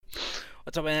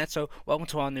What's up, Internet? So, welcome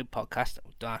to our new podcast.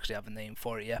 We don't actually have a name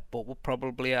for it yet, but we'll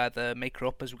probably either make her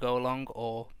up as we go along,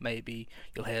 or maybe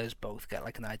you'll hear us both get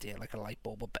like an idea, like a light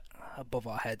bulb above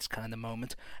our heads kind of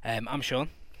moment. I'm Sean,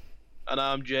 And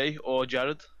I'm Jay or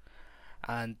Jared.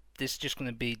 and this is just going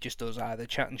to be just us either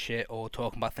chatting shit or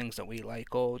talking about things that we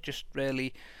like, or just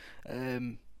really,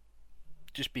 um,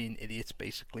 just being idiots,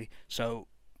 basically. So,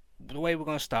 the way we're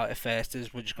going to start it first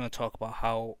is we're just going to talk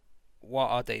about what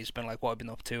our day's been like, what I've been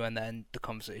up to, and then the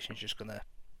conversation's just going to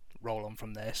roll on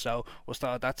from there. So we'll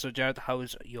start with that. So Jared,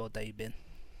 how's your day been?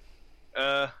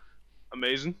 Uh,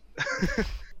 Amazing.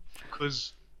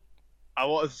 Because I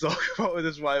wanted to talk about it.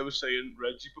 This is why I was saying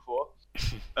Reggie before.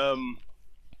 Um,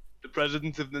 the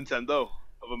president of Nintendo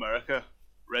of America,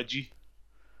 Reggie,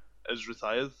 has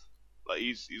retired. Like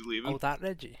he's leaving. Oh, that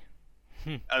Reggie.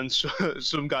 And so,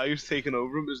 some guy who's taken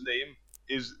over him. His name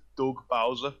is Doug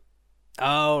Bowser.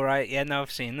 Oh right, yeah, no,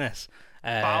 I've seen this.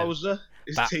 Bowser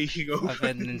is Ba- taking over I've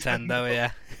read Nintendo,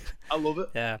 yeah, I love it.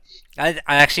 yeah. I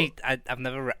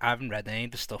haven't read any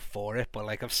of the stuff for it, but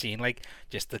like I've seen like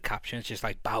just the captions, just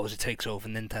like Bowser takes over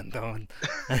Nintendo,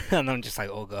 and and I'm just like,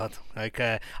 oh god, like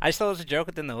I just thought it was a joke.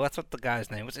 I didn't know that's what the guy's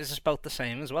name was. Is it spelled the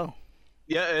same as well?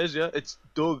 Yeah, it is. Yeah, it's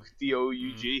Doug Doug,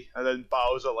 and then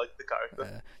Bowser like the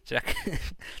character. Jack,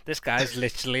 this guy's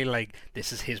literally like,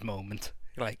 this is his moment.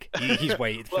 Like he's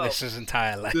waited for Well, this his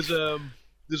entire life.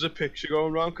 There's a picture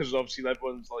going around because obviously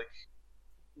everyone's like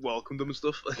welcomed him and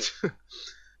stuff.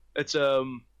 It's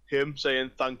him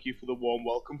saying thank you for the warm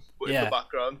welcome, but in Yeah. the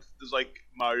background there's like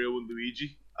Mario and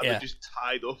Luigi, and Yeah. they're just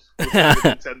tied up with like,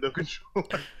 a Nintendo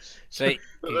controller. So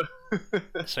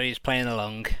so he's playing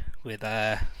along with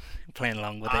it.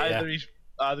 either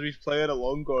Yeah. he's playing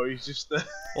along or he's just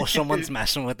Or someone's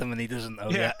messing with him and he doesn't know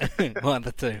Yeah. yet. One of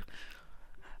the two.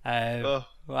 oh,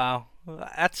 Wow,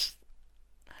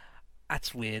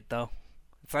 that's weird though.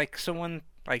 It's like someone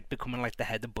like becoming like the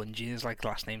head of Bungie. His like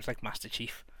last name's like Master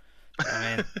Chief.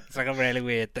 I mean, it's like a really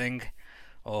weird thing.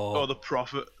 or the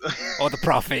prophet. Or the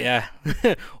Prophet, yeah.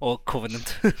 Or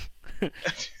Covenant.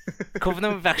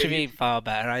 Covenant would actually be far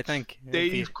better, I think.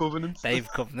 Dave Covenant. Dave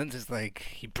Covenant is like,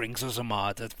 he brings us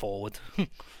Armada forward. The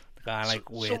guy like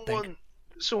weird thing.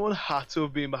 Someone had to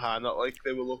have been behind that. Like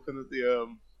they were looking at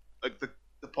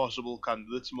the possible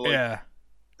candidates. And were like, Yeah.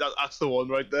 that's the one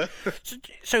right there.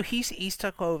 So he's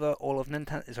took over all of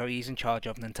Nintendo. So he's in charge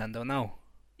of Nintendo now.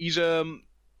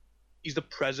 He's the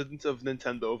president of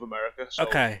Nintendo of America. So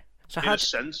Okay. So in a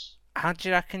sense, how do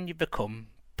you reckon you become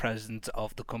president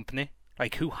of the company?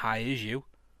 Like who hires you?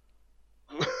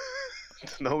 no, maybe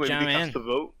Do you know what he I has mean? to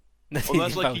vote. Does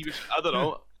Unless he like vote? he was, I don't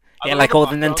know. I Yeah, don't like know all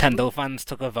the background. Nintendo fans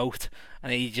took a vote,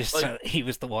 and Like- he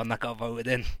was the one that got voted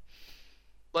in.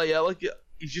 Like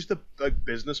he's just a like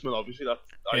businessman. Obviously, that's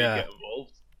how Yeah. you get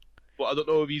involved. But I don't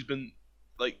know if he's been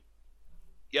like.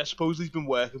 Yeah, supposedly he's been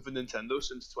working for Nintendo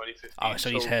since 2015. Oh, so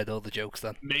he's heard all the jokes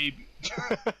then. Maybe.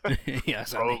 Yeah,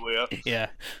 sorry. Probably, yeah. Yeah.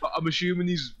 But I'm assuming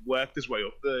he's worked his way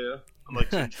up there, yeah. And like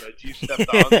since Reggie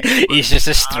stepped down, He's just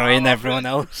destroying everyone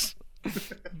else.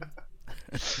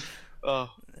 Oh,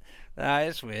 That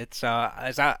is weird. So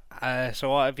is that? So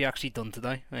what have you actually done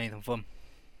today? Anything fun?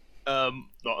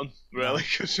 nothing really,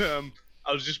 because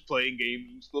I was just playing games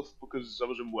and stuff because I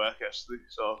was in work yesterday,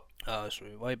 so Oh,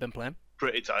 sweet. What have you been playing?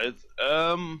 pretty tired.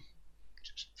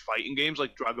 Just fighting games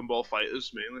like Dragon Ball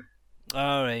Fighters mainly.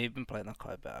 Oh, right, you've been playing that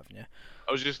quite a bit, haven't you?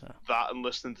 I was just that and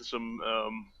listening to some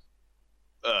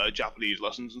Japanese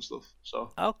lessons and stuff.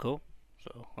 So Oh, cool.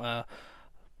 So, well,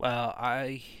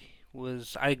 I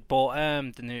bought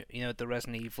the new, the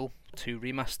Resident Evil 2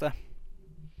 remaster.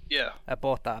 yeah, I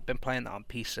bought that. I've been playing that on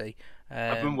PC.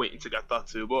 I've been waiting to get that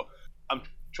too, but I'm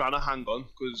trying to hang on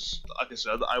because, like I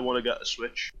said, I want to get a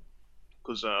Switch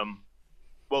because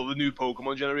well, the new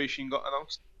Pokemon generation got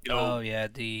announced. You know, Oh yeah,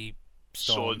 the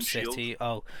Sword Storm and Shield. City.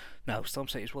 Oh no, Storm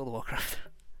City is World of Warcraft.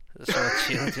 The Sword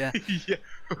Shield, yeah. yeah,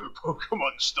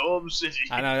 Pokemon Storm City.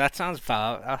 I know that sounds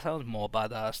bad. That sounds more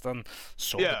badass than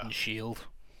Sword Yeah. and Shield.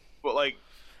 But like,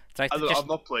 It's like I they don't, just I've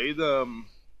not played.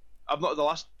 I've not. The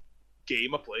last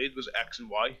game I played was X and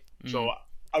Y, so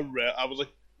I was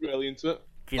like really into it.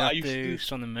 do you I not used to do do-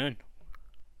 Sun and Moon.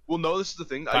 Well, no, this is the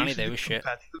thing. I Apparently used to they do were shit.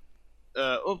 competitive.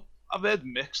 Well, I've heard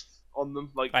mixed on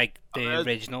them. Like Like I've the heard-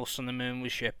 original Sun and Moon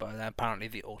was shit, but then apparently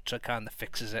the Ultra kind of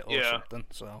fixes it or Yeah. something.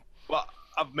 So well,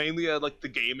 I've mainly heard like the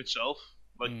game itself,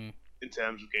 like mm. in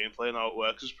terms of gameplay and how it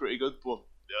works, is pretty good. But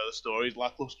yeah, the story's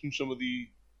lackluster in some of the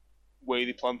way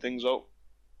they plan things out.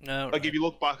 No, Like if you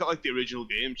look back at like the original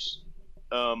games,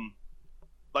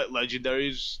 like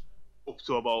legendaries up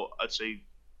to about I'd say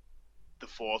the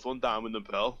fourth one, Diamond and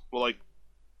Pearl, were like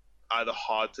either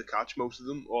hard to catch most of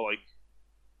them or like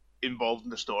involved in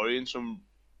the story in some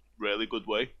really good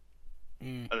way,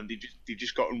 and then they've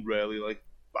just gotten really like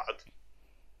bad.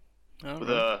 Oh, But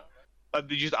really? and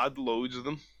they just add loads of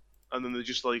them, and then they're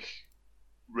just like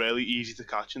really easy to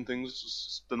catch and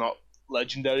things. They're not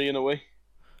legendary in a way.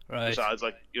 Right. Besides,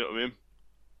 like, you know what I mean.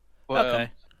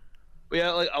 Okay. But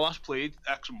yeah, like I last played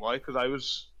X and Y because I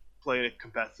was playing it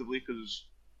competitively because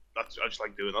I just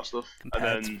like doing that stuff. And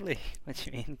then Competitively? What do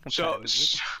you mean so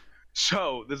competitively?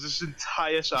 so there's this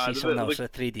entire You side see of someone it. else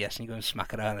Like, with a 3DS and you go and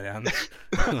smack it out of their hands.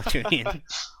 What do you mean?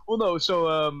 well, no,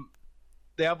 so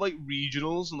they have like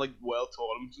regionals and like world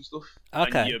tournaments and stuff, and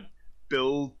Okay. you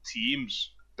build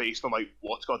teams based on like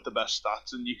what's got the best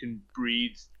stats, and you can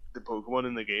breed the Pokemon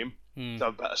in the game to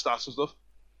have better stats and stuff.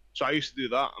 So I used to do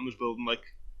that and was building like,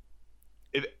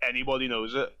 if anybody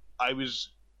knows it, I was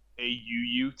a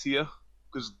UU tier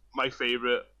because my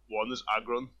favorite one is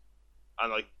Aggron,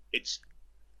 and like it's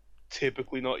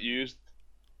typically not used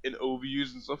in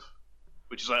overuse and stuff,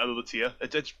 which is like another tier.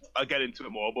 It's I get into it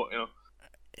more, but you know,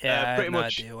 Yeah, I have pretty no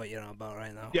much. idea what you're on about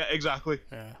right now. Yeah, exactly.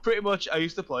 Yeah. Pretty much, I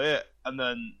used to play it, and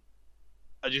then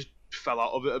I just fell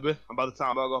out of it a bit. And by the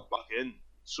time I got back in,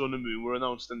 Sun and Moon were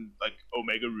announced, and like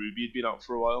Omega Ruby had been out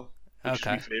for a while, which is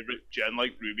my Okay. favorite gen,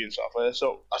 like Ruby and Sapphire.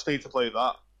 So I stayed to play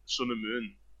that, Sun and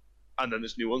Moon, and then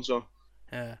this new one. So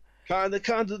Yeah. kind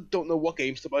of don't know what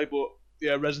games to buy, but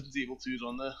yeah, Resident Evil 2's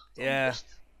on there. It's on the Yeah. list.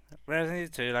 Resident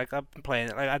Evil 2, like I've been playing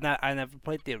it. Like I never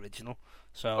played the original.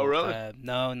 So Oh really?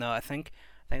 no, I think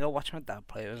I watched my dad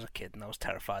play it as a kid, and I was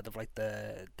terrified of like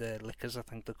the lickers, I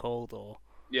think they're called, or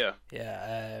Yeah.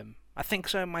 yeah. I think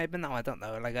so. It might have been that. I don't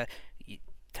know. Like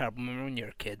terrible memory when you're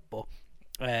a kid, but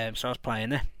so I was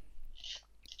playing it,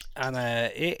 and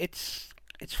it's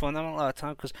fun having a lot of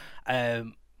time because I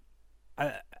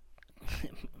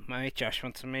my mate Josh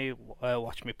wanted me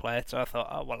watch me play it, so I thought,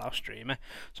 oh well, I'll stream it.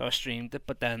 So I streamed it,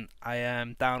 but then I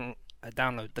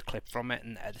downloaded the clip from it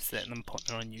and edited it and then put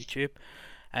it on YouTube,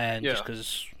 Yeah. just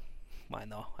because why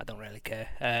not? I don't really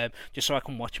care. Just so I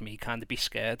can watch me kind of be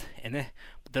scared in it.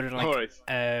 But there are like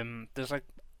Alright. there's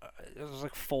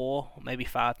like 4, maybe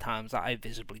 5 times that I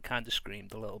visibly kind of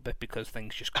screamed a little bit because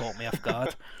things just caught me off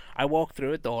guard. I walk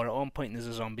through a door at one point and there's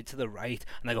a zombie to the right,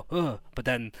 and I go, oh, but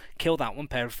then kill that one,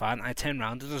 terrified, and I turn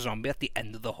around, there's a zombie at the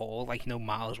end of the hall, like,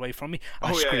 miles away from me.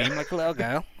 And I scream like a little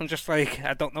girl. I'm just like,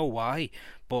 I don't know why,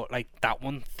 but like that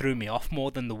one threw me off more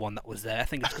than the one that was there. I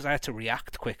think it's because I had to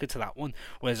react quicker to that one,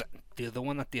 whereas the other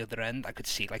one at the other end, I could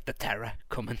see like the terror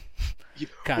coming.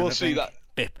 Kind Well, of see thing. that.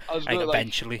 Bit, I was like gonna, like,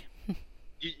 eventually.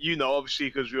 you know, obviously,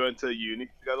 because we went to uni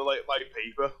together, like my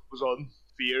paper was on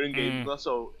fear and games, and that,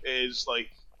 so it is like,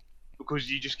 because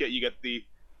you get the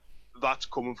that's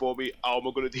coming for me. How am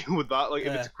I going to deal with that? Like,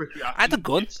 if it's a quick reaction, I had a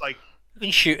gun. It's like, You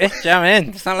can shoot it. Do you know what I mean?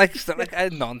 It's not like I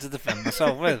had none to defend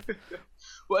myself with.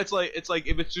 well, it's like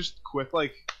if it's just quick,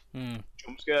 like Mm.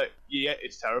 jump scare, yeah,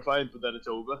 it's terrifying, but then it's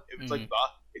over. If it's like that,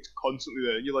 it's constantly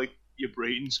there, and you're like, your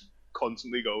brain's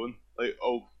constantly going, like,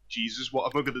 oh Jesus, what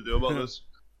am I going to do about this?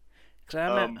 Cause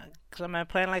I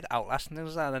remember playing like Outlast and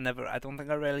things like that. I don't think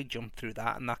I really jumped through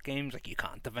that. And that game's like you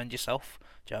can't defend yourself.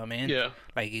 Do you know what I mean? Yeah.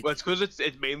 Like Well, it's because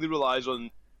it mainly relies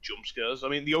on jump scares. I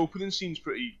mean, the opening scene's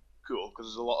pretty cool because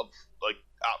there's a lot of like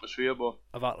atmosphere, but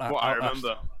about that. from what I Outlast.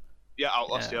 remember, yeah,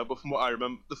 Outlast, yeah. But from what I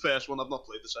remember, the first one I've not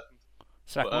played the second.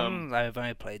 Second But, one, I've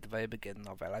only played the very beginning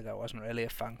of it. Like I wasn't really a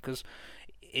fan because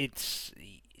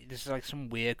this is like some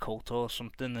weird cult or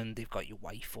something, and they've got your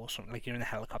wife or something. Like you're in a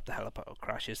helicopter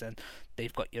crashes, and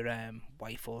they've got your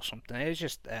wife or something. It's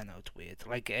just I don't know, it's weird.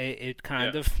 Like it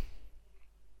kind of.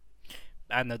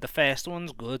 I don't know, the first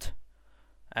one's good,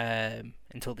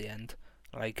 until the end.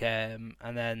 Like and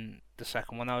then the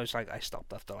second one, I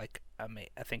stopped after like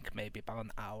I think maybe about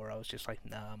an hour. I was just like,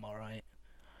 nah, I'm alright.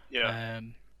 Yeah.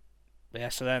 But yeah,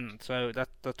 so that's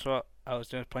what I was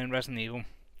doing, playing Resident Evil.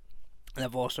 And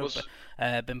I've also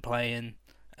been playing.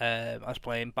 I was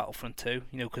playing Battlefront 2,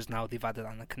 because now they've added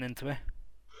Anakin into it.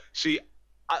 See,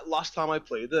 last time I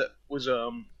played it was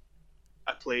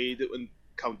I played it when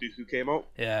Count Dooku came out.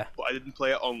 Yeah. But I didn't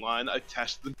play it online. I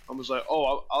tested it and was like,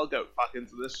 oh, I'll get back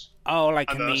into this. Oh,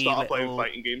 like and in then I the started little... playing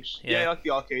fighting games. Yeah. Yeah, like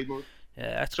the arcade mode. Yeah,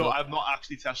 that's so cool. I've not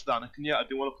actually tested Anakin yet. I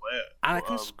do want to play it.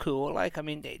 Anakin's cool. Like, I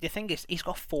mean, the thing is, he's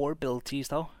got 4 abilities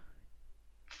though.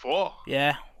 4?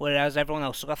 Yeah, whereas everyone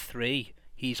else has got 3.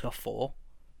 He's got 4.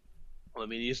 Well, I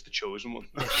mean, he's the chosen one.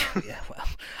 Yeah, well,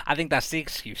 I think that's the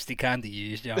excuse they kind of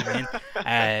used. You know what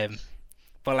I mean?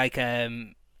 But like,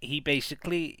 he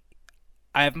basically,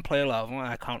 I haven't played a lot of them.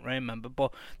 I can't really remember,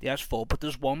 but he has 4. But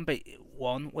there's one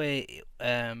where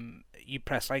you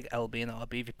press like LB and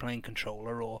RB if you're playing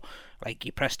controller, or like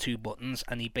you press two buttons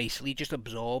and he basically just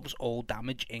absorbs all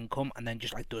damage income and then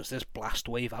just like does this blast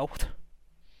wave out.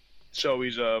 So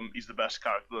he's the best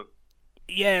character then.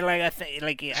 Yeah, like I think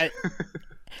like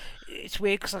it's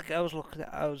weird because like I was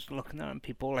looking at it and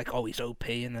people were like, oh, he's OP,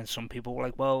 and then some people were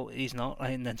like, well, he's not,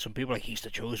 like, and then some people were like, he's the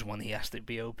chosen one, he has to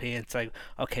be OP, and it's like,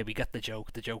 okay, we get the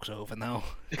joke's over now,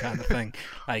 kind of thing.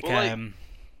 Like, well,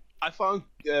 I found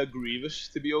Grievous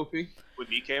to be OP when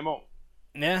he came out.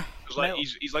 Yeah. Because like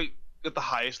he's like at the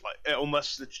highest, like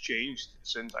unless it's changed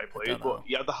since I played, but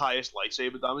he had the highest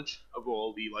lightsaber damage of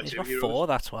all the lightsaber heroes. 4,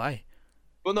 that's why.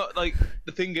 Well, no, like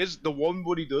the thing is, the one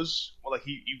what he does, well, like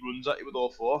he runs at you with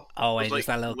all 4. Oh, he just like,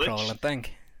 that little crawling thing.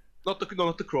 Not the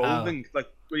crawling thing, like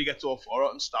where he gets all 4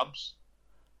 out and stabs.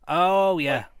 Oh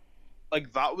yeah.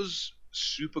 Like that was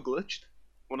super glitched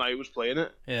when I was playing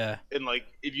it. Yeah. And like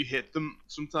if you hit them,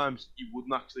 sometimes you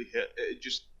wouldn't actually hit it; it'd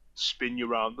just spin you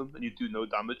around them and you do no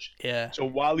damage. Yeah. So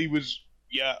while he was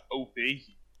OP,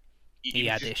 he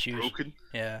had just issues. Broken.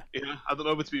 Yeah. Yeah. I don't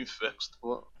know if it's been fixed,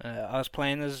 but I was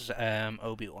playing as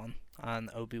Obi-Wan, and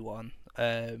Obi-Wan,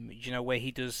 you know where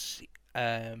he does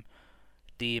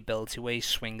the ability where he's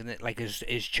swinging it like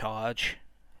his charge.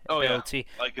 Ability.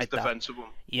 Yeah, like his defensive one.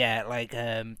 Yeah, like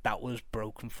that was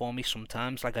broken for me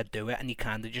sometimes. Like I'd do it and he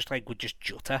kind of just like would just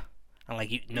jutter. And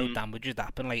like no damage would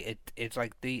happen. Like it's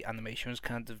like the animation was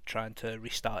kind of trying to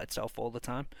restart itself all the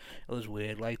time. It was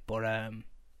weird, like, but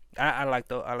I like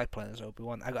playing as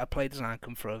Obi-Wan. I played as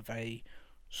Anakin for a very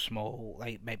small,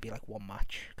 like maybe like one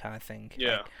match kind of thing.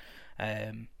 Yeah.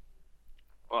 Like,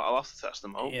 well, I'll have to test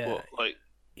them out, but like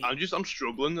I'm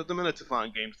struggling at the minute to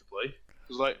find games to play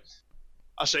because like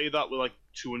I say that with like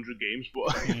 200 games,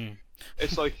 but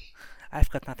it's like I've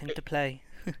got nothing to play.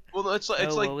 Well, it's like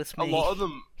a lot of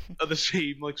them are the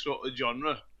same like sort of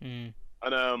genre, and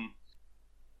I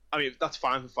mean that's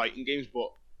fine for fighting games,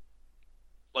 but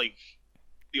like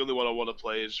the only one I want to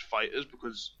play is fighters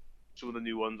because some of the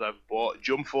new ones I've bought.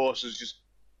 Jump Force is just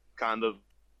kind of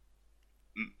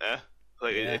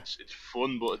it's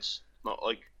fun, but it's not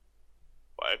like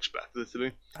what I expected it to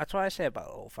be. That's what I say about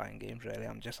all fighting games. Really,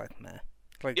 I'm just like meh.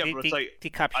 Like they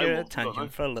capture your attention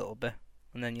for a little bit,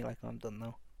 and then you're like, oh, I'm done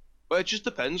now. Well, it just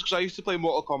depends because I used to play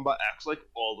Mortal Kombat X like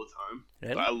all the time.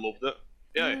 Really? Like, I loved it.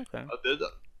 Yeah, okay. I did.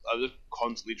 I was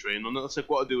constantly training on it. That's like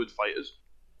what I do with fighters.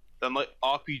 Then like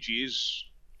RPGs.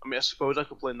 I mean, I suppose I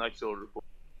could play Knights of the Republic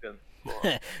again.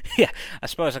 But... yeah, I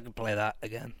suppose I could play that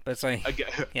again. But it's like again,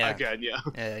 yeah.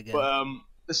 Again. But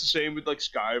it's the same with like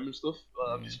Skyrim and stuff.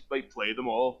 I've just like played them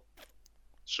all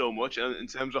so much. And in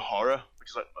terms of horror, which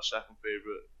is like my second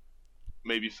favorite,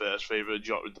 maybe first favorite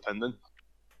genre, depending.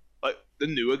 Like the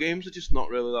newer games are just not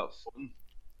really that fun.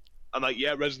 And like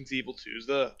Resident Evil 2 is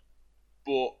there,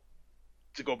 but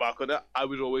to go back on it, I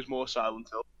was always more Silent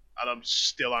Hill, and I'm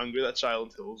still angry that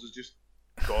Silent Hills is just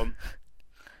gone.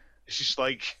 It's just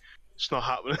like it's not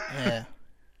happening. Yeah.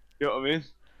 You know what I mean?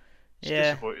 It's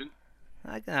disappointing.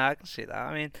 I can see that.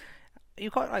 I mean, you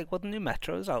quite like the new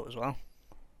Metro's out as well.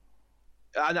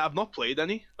 And I've not played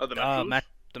any of the Metros.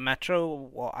 The Metro.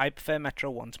 Well, I prefer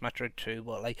Metro 1 to Metro 2,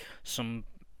 but like some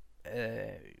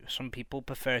people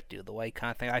prefer it the other way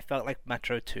kind of thing. I felt like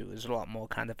Metro 2 is a lot more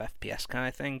kind of FPS kind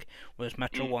of thing, whereas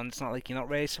Metro 1 it's not like you're not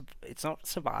really it's not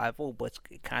survival, but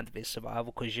it kind of is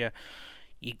survival because you're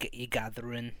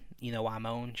gathering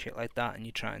ammo and shit like that, and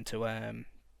you're trying to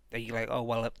you're like, oh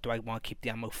well, do I want to keep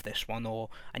the ammo for this one, or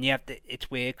and you have to,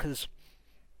 it's weird because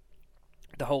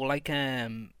the whole like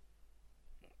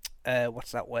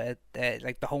what's that word,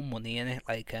 like the whole money in it,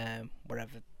 like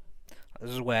whatever. This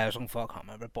is where I was looking for, I can't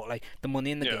remember, but like the money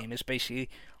in the game is basically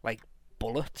like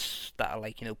bullets that are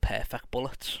like perfect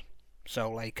bullets.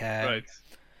 So like right.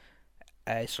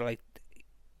 So like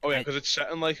oh yeah, because it's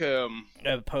set in like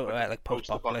like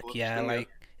post-apocalyptic, like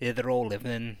they're all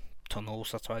living in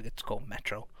tunnels. That's why it's called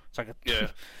Metro. It's like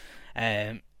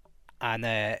and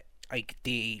like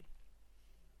the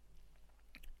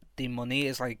money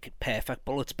is like perfect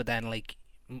bullets, but then like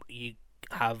you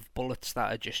have bullets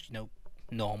that are just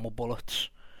normal bullets,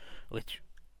 which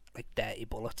like dirty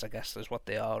bullets I guess is what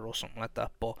they are, or something like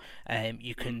that, but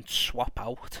you can swap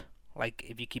out, like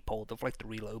if you keep hold of like the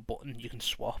reload button, you can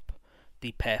swap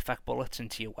the perfect bullets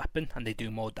into your weapon and they do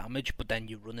more damage, but then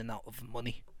you're running out of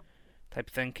money type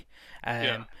of thing.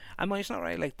 And money's not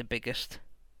really like the biggest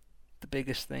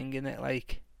thing in it,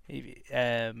 like if,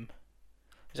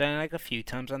 there's only like a few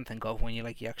times I think of when you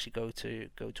actually go to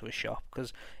a shop,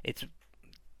 because it's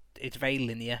very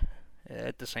linear.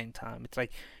 At the same time, it's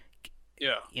like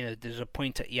there's a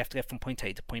point you have to get from point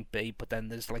A to point B, but then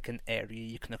there's like an area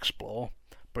you can explore,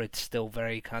 but it's still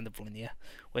very kind of linear,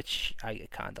 which I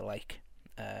kind of like.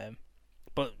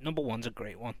 But number one's a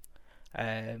great one.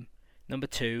 Number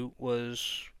two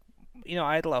was,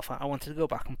 I had a lot of fun. I wanted to go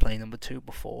back and play number two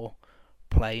before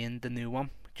playing the new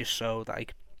one, just so that I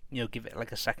could, give it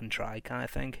like a second try kind of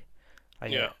thing.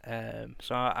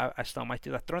 So I still might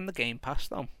do that. They're on the Game Pass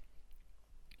though.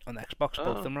 On Xbox,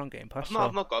 both of them are on Game Pass.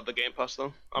 I've not got the Game Pass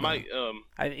though. I might.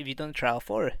 Have you done a trial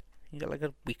for it? You got like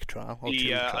a week trial or 2 week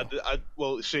trial.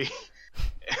 Well, see,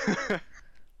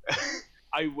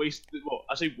 I wasted. Well,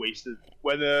 I say wasted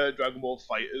when Dragon Ball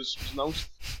Fighters was announced.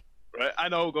 Right, I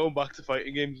know, going back to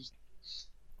fighting games.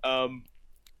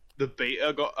 The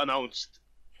beta got announced,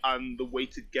 and the way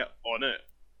to get on it,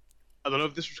 I don't know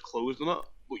if this was closed or not,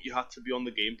 but you had to be on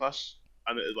the Game Pass,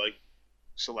 and it'd like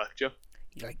select you.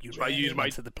 You really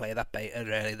wanted to play that beta,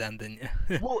 really, then, didn't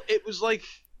you? Well, it was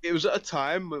at a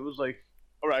time. It was like,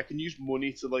 all right, I can use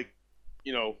money to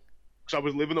because I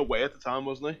was living away at the time,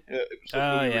 wasn't I? It was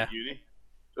when we were at uni.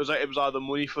 It was either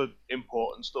money for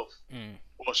important stuff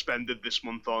or spend it this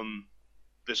month on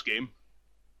this game.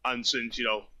 And since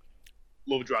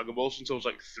love Dragon Ball since I was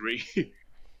like 3,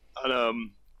 and I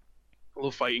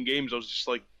love fighting games, I was just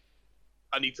like,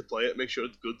 I need to play it, make sure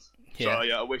it's good. Yeah.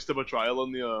 So I wasted my trial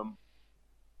on the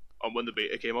on when the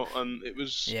beta came out, and it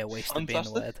was wasted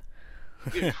fantastic.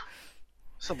 Being a word. Yeah.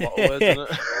 It's a lot of words, isn't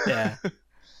it?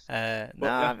 Yeah.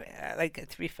 I mean,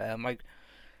 to be fair, I'm like,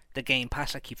 the Game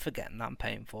Pass, I keep forgetting that I'm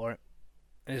paying for it.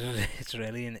 It's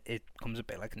really, and it comes a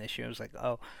bit like an issue. It's like,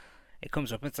 it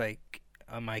comes up, it's like,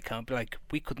 on my account, be like,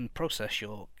 we couldn't process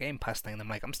your Game Pass thing. And I'm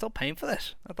like, I'm still paying for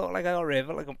this. I thought I got rid of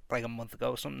it like a month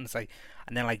ago or something. It's like,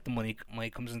 and then the money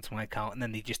comes into my account, and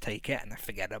then they just take it, and I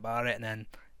forget about it, and then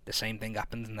the same thing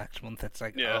happens next month. It's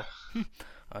like,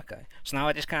 okay. So now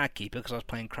I just kind of keep it because I was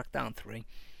playing Crackdown 3,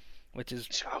 which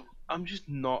is. I'm just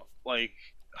not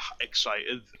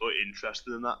excited or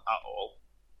interested in that at all.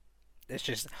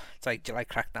 It's like, do you like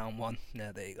Crackdown 1?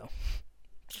 Yeah, there you go.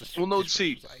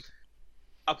 See,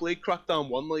 I played Crackdown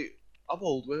 1, how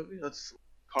old were we? Can't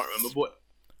remember, but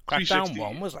Crackdown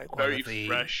 1 was very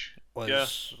fresh.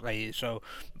 Was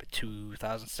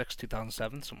 2006,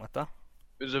 2007, something like that.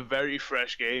 It was a very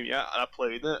fresh game, and I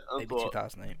played it. And maybe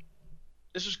 2008.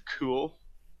 This is cool.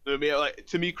 To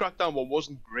me, Crackdown 1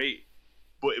 wasn't great,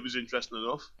 but it was interesting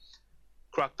enough.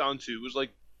 Crackdown 2 was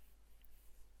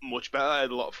much better. I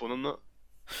had a lot of fun on that.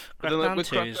 Crackdown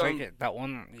 2 is that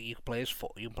one you can play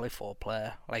you can play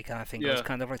 4-player. And I think it was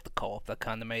kind of like the co-op that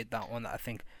kind of made that one. I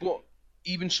think. Well,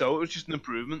 even so, it was just an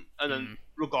improvement. And then,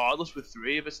 regardless with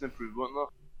 3, if it's an improvement or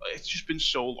not, it's just been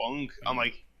so long.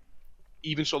 And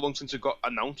even so long since it got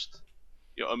announced.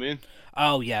 You know what I mean?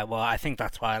 Oh yeah, well I think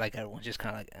that's why everyone's just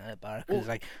kind of about it,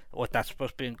 because what that's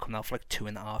supposed to be coming out for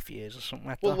 2.5 years or something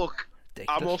like that. Well, look,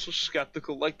 ridiculous. I'm also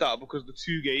skeptical like that because the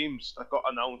 2 games that got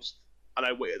announced and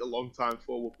I waited a long time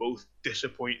for were both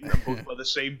disappointing and both by the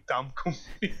same damn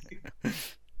company.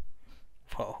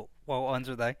 What ones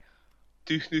were they?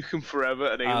 Duke Nukem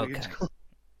Forever and Aliens. Okay.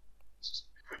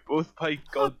 Both by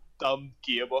goddamn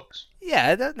Gearbox.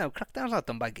 Yeah, no, Crackdown's not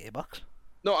done by Gearbox.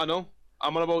 No, I know.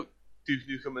 I'm on about Duke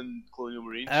Nukem and Colonial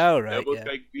Marines. Oh, right, They're both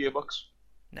by Gearbox.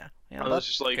 No. Yeah, and it's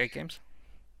just great games.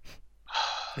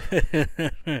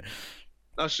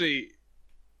 Actually,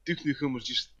 Duke Nukem was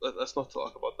just... Let's not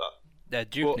talk about that. Yeah,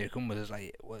 Duke Nukem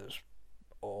was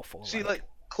awful. See,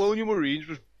 Colonial Marines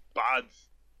was bad.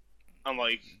 And,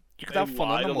 you could have fun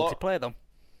on the multiplayer, though.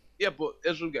 Yeah, but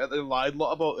as we get, they lied a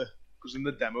lot about it. Because in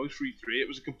the demos for E3, it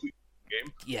was a complete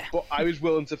game. Yeah. But I was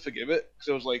willing to forgive it. Because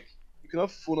I was like, you can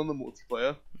have fun on the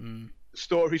multiplayer. The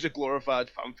story's a glorified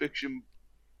fanfiction.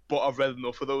 But I've read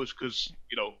enough of those because,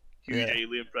 huge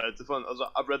Alien Predator fan.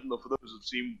 I've read enough of those that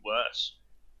seem worse.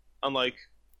 And,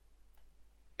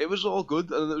 it was all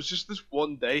good. And it was just this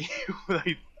one day when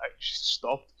I just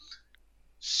stopped.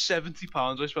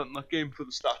 £70 I spent on that game for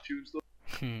the statue and stuff.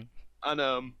 And,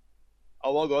 I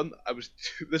log on.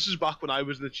 This is back when I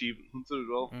was an achievement hunter as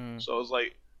well. So I was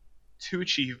 2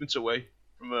 achievements away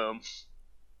from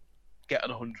getting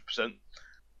 100%.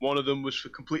 One of them was for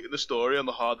completing the story on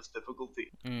the hardest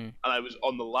difficulty, and I was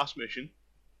on the last mission.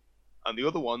 And the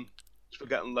other one was for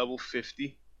getting level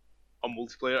 50 on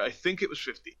multiplayer. I think it was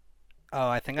 50. Oh,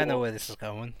 I think I know where this is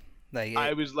going.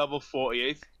 I was level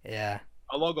 48. Yeah.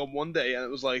 I log on one day and it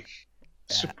was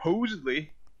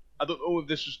supposedly, I don't know if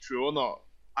this is true or not.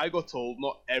 I got told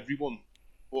not everyone,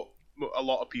 but a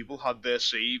lot of people had their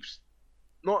saves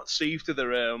not saved to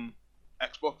their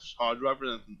Xbox hard drive or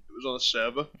anything. It was on a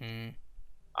server,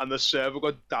 and the server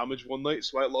got damaged one night,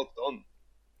 so I logged on.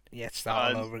 Yeah, it's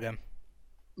starting all over again.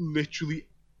 Literally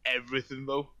everything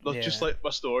though, not just my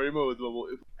story mode, but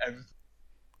everything.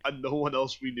 and no one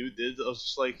else we knew did. I was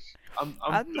just like, I'm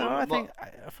I don't done. know. I think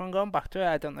if I'm going back to it,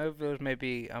 I don't know if it was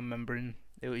maybe I'm remembering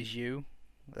it was you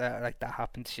that like that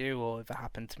happened to you, or if it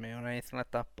happened to me or anything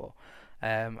like that. But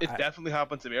It definitely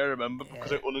happened to me. I remember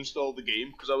because I uninstalled the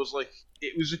game because I was like,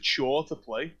 it was a chore to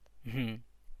play. Mhm.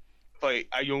 Like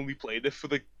I only played it for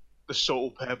the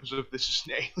sole purpose of this is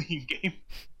an alien game.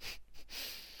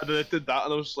 And then I did that,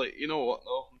 and I was like, you know what?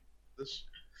 No, this.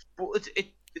 But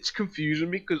it's confusing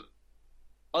me because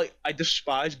I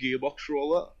despise Gearbox for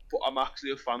all that, but I'm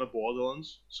actually a fan of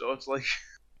Borderlands. So it's like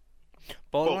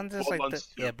Borderlands is like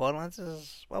Borderlands 2. Borderlands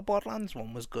is well, Borderlands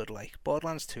 1 was good, like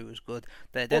Borderlands 2 was good.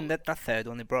 Then that third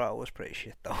one they brought out was pretty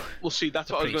shit though. Well, see, that's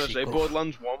The what I was gonna say. pre-sequel.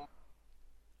 Borderlands 1,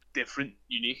 different,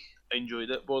 unique. I enjoyed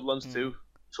it. Borderlands 2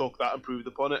 took that, improved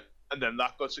upon it, and then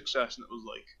that got success, and it was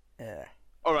like, Yeah.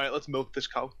 all right, let's milk this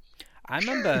cow. I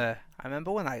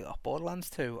remember when I got Borderlands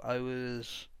 2,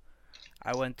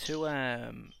 I went to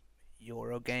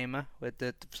Eurogamer with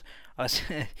I was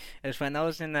it was when I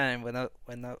was in when I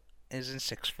was in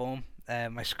sixth form.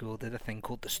 My school did a thing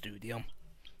called the Studio.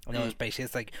 And it was basically,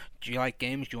 it's like, do you like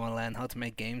games? Do you want to learn how to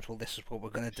make games? Well, this is what we're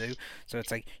gonna do. So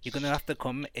it's like you're gonna have to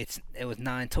come. It was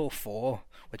 9 till 4,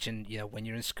 which when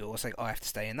you're in school, it's like, oh, I have to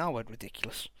stay in now. What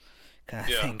ridiculous kind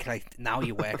of thing. Like now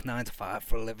you work 9 to 5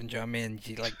 for a living. Do you know what I mean?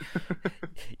 You like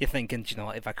you're thinking, do you know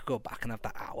what, if I could go back and have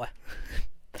that hour.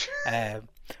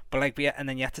 But like and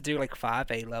then you had to do like 5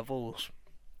 A levels.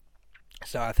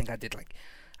 So I think I did like,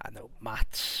 I don't know,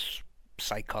 maths,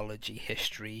 psychology,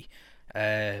 history.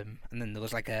 And then there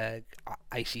was like a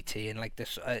ICT and like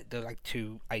this. There were like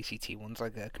 2 ICT ones,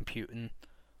 like a computing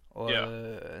or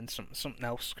and something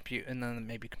else, computing and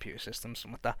maybe computer systems,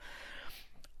 something like that.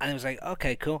 And it was like,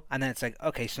 okay, cool. And then it's like,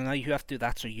 okay, so now you have to do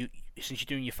that. So since you're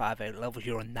doing your 5 A levels,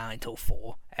 you're on 9 till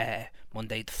 4,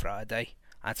 Monday to Friday.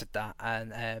 That's at that.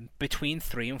 And between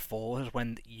 3 and 4 is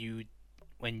when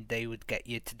they would get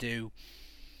you to do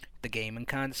the gaming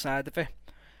kind of side of it.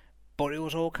 But it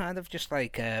was all kind of just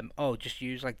like, just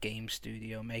use like Game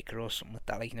Studio Maker or something like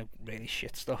that, like, really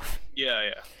shit stuff. Yeah,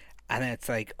 yeah. And then it's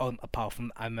like, I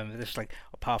remember this, like,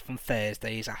 apart from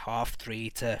Thursdays at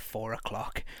 3:30 to 4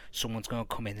 o'clock, someone's going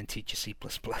to come in and teach you C++.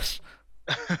 Do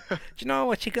you know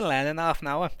what you can learn in half an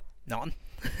hour? Nothing.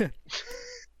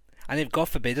 And if, God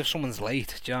forbid, if someone's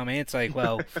late, do you know what I mean? It's like,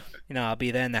 well, I'll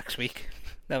be there next week.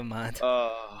 Never mind.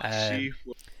 See.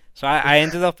 So I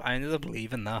ended up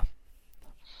leaving that.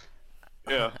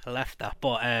 Yeah. I left that,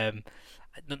 but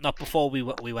not before we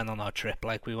went on our trip.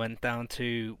 Like we went down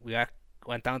to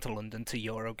London to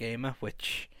Eurogamer,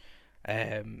 which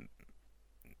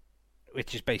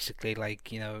is basically like,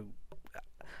 I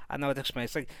know how to explain.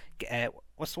 It's like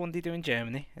what's the one they do in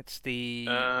Germany? It's the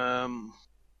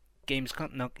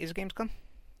Gamescom. No, is it Gamescom?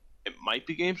 It might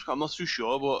be Gamescom. I'm not too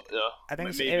sure, but yeah. I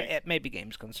think it may be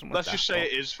Gamescom. Let's just say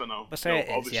it is for now. Let's say it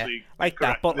is, yeah. Like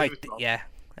that, but like yeah.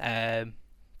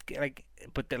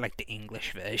 But they're like the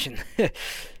English version.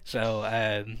 So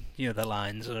the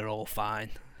lines are all fine.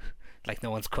 Like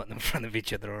no one's cutting in front of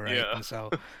each other or anything. Yeah.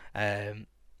 So and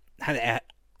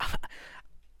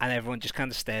everyone just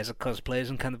kind of stares at cosplayers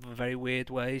in kind of a very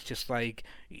weird way. It's just like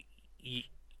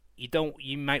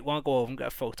you might want to go over and get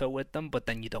a photo with them, but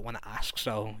then you don't want to ask,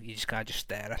 so you just kind of just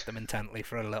stare at them intently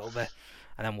for a little bit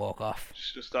and then walk off.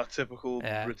 It's just that typical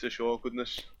British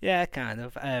awkwardness. Yeah, kind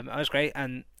of. It was great,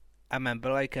 and I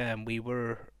remember like we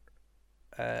were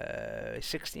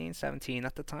 16, 17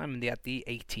 at the time, and they had the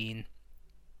 18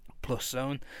 plus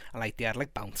zone, and like they had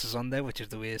like bouncers on there, which is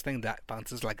the weirdest thing. That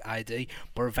bouncers like ID,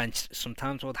 but eventually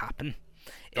sometimes what would happen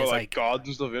is like guards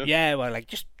and stuff, yeah. Yeah, well, like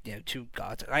just 2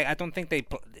 guards. I don't think they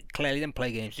clearly didn't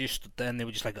play games. They just stood there and they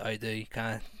were just like ID,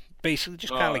 kind of basically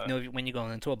just kind of like when you're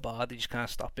going into a bar, they just kind of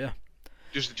stop you.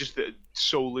 Just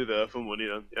solely there for money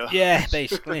then, yeah. Yeah,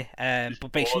 basically.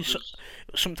 But basically,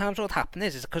 sometimes what would happen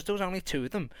is because there was only 2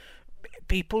 of them,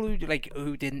 people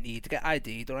who didn't need to get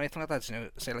ID'd or anything like that,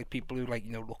 say like people who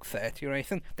look 30 or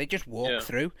anything, they just walk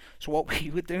through. So what we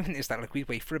were doing is that like we'd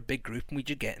wait for a big group and we'd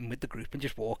just get in with the group and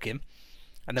just walk in,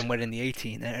 and then we're in the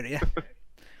 18 area,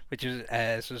 which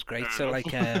was great. So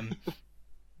like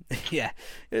yeah,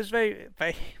 it was very,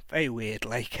 very, very weird.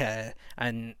 Like,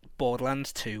 and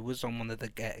Borderlands 2 was on one of the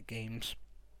games.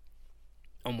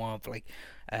 On one of like.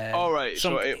 Right.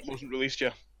 So it wasn't released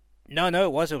yet. No,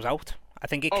 it was out. I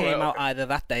think it came out either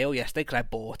that day or yesterday because I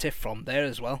bought it from there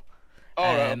as well.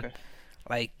 Right, okay.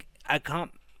 Like I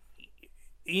can't.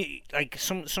 Like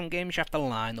some games you have to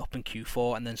line up in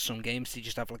Q4, and then some games they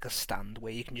just have like a stand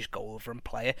where you can just go over and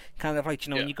play it. Kind of like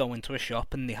when you go into a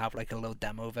shop and they have like a little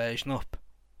demo version up.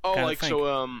 Oh, like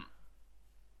so.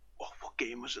 What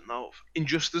game was it now?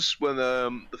 Injustice, when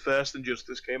the first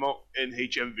Injustice came out in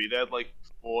HMV, they had like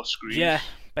 4 screens. Yeah,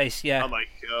 And like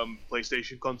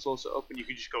PlayStation console set up, and you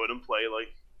could just go in and play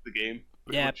like the game.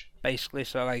 Yeah, Much. basically.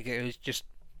 So like it was just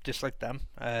like them.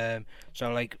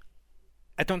 So like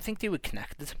I don't think they were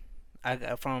connected.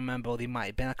 If I remember, they might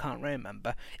have been. I can't really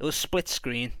remember. It was split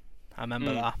screen. I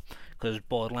remember that because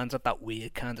Borderlands had that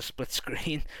weird kind of split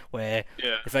screen where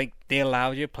it's like they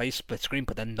allowed you to play split screen,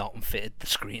 but then not unfitted the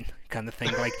screen kind of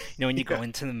thing. Like when you go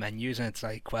into the menus and it's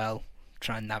like, well,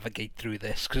 try and navigate through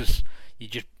this because you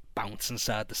just bouncing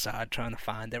side to side trying to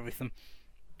find everything.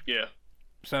 Yeah.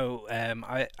 So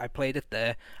I played it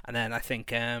there, and then I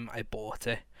think I bought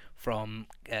it from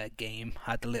Game.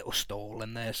 Had a little stall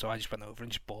in there, so I just went over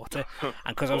and just bought it. And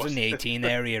because I was in the 18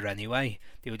 area anyway,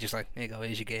 they were just like, "Here you go,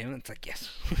 here's your game." And it's like, yes.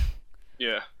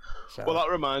 Yeah. So, well, that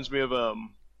reminds me of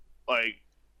I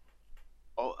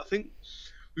think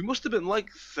we must have been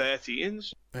like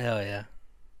 13s. Oh yeah.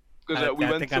 Because we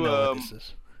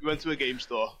went to a game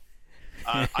store.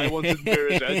 I wanted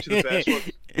Mirror's Edge, the first one,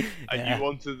 and you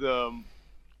wanted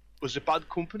was it Bad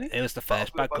Company? It was the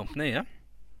first Bad Company, yeah.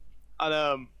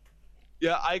 And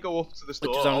yeah, I go up to the store.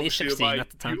 Which was only 16 at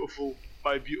the time.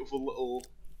 My beautiful little.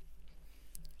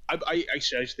 I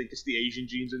think it's the Asian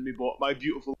genes in me, but my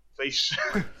beautiful face,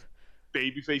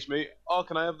 baby face mate. Oh,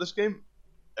 can I have this game?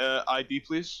 ID,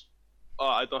 please. Oh,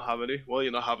 I don't have any. Well,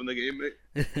 you're not having the game,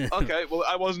 mate. Okay, well,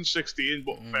 I wasn't 16,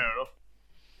 but fair enough.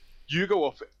 You go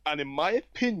up, and in my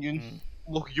opinion,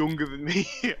 look younger than me.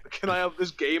 Can I have this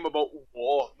game about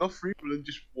war? Not freedom,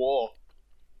 just war.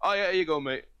 Oh yeah, here you go,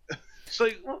 mate. It's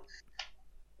like,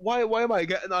 why am I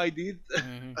getting ID'd?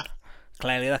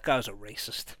 Clearly, that guy was a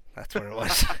racist. That's what it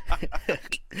was.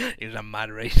 He was a mad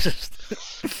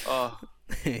racist. Oh.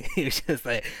 He was just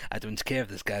like, I don't care if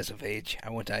this guy's of age. I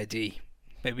want ID.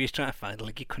 Maybe he's trying to find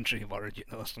like your country of origin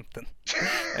or something.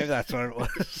 Maybe that's what it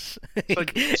was.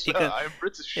 I'm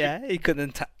British. Yeah, he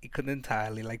couldn't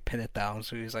entirely like pin it down,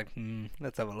 so he was like,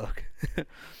 let's have a look.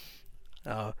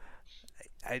 I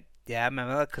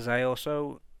remember that because I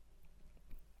also.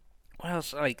 What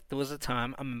else? Like there was a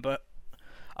time I remember.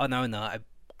 Oh no,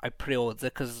 I pre-ordered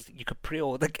it because you could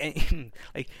pre-order game.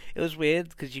 Like it was weird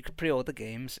because you could pre-order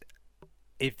games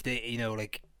if they,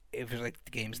 like. If it was like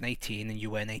the game's 18 and you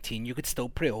weren't 18, you could still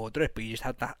pre-order it, but you just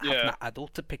had that have an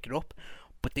adult to pick it up.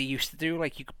 But they used to do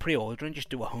like you could pre-order and just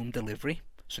do a home delivery,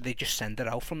 so they just send it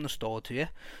out from the store to you.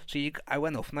 So I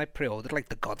went off and I pre-ordered like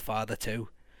The Godfather 2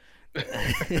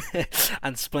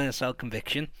 and Splinter Cell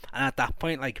Conviction, and at that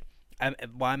point, like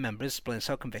what I remember is Splinter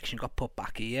Cell Conviction got put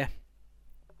back a year.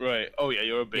 Right. Oh yeah,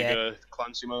 you're a big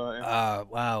Clancy man, aren't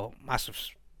you? Wow, massive.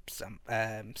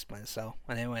 Splinter Cell,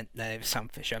 and then went Sam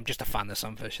Fisher. I'm just a fan of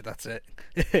Sam Fisher. That's it.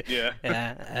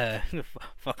 Yeah.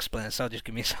 Fuck Splinter Cell. Just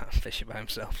give me Sam Fisher by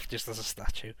himself, just as a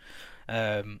statue.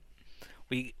 I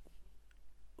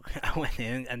went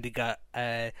in and they got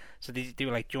so they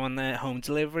were like, do you want the home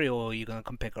delivery or are you gonna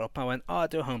come pick her up? I went, oh, I'll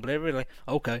do a home delivery. Like,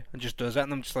 okay, and just does that,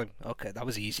 and I'm just like, okay, that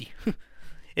was easy.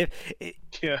 Do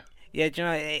you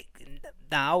know?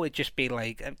 Now it'd just be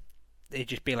like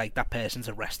that person's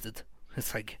arrested.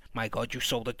 It's like, my God, you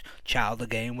sold a child a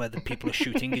game where the people are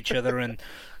shooting each other, and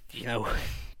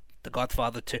The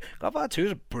Godfather 2. Godfather 2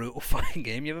 is a brutal fucking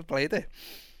game. You ever played it?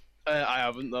 I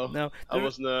haven't though. No, I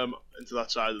wasn't into that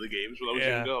side of the games when I was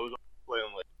younger. I was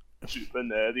playing like super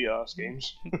nerdy ass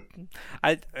games.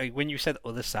 I when you said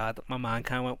other side, my mind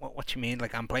kind of went, what you mean?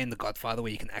 Like I'm playing The Godfather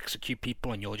where you can execute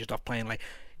people, and you're just off playing like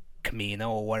Camino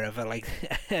or wherever, like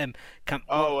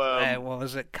what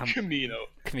was it? Camino.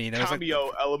 Cameo,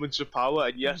 like... Elements of Power,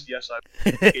 and yes, I.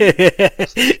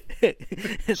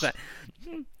 It's like,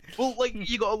 well, like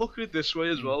you gotta look at it this way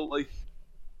as well. Like,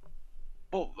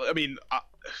 well, I mean,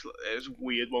 it's a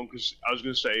weird one because I was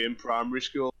gonna say in primary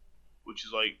school, which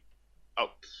is like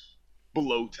up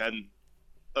below 10,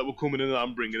 that we're coming in and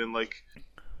I'm bringing in like,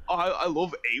 I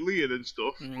love Alien and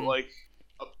stuff, but like,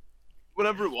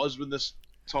 whatever it was when this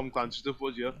Tom Clancy stuff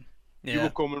was, you were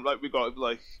coming like we got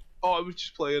like, I was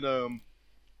just playing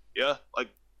like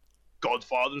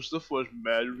Godfather and stuff, where it's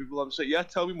murdering people. I'm saying,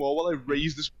 tell me more while I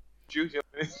raise this. You know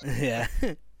what I mean? Yeah,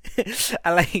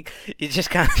 I like you just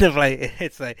kind of like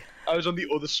it's like I was on the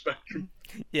other spectrum.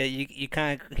 Yeah,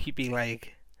 you'd be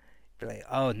like,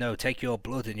 oh no, take your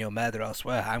blood and your murder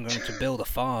elsewhere. I'm going to build a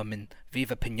farm in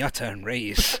Viva Pinata and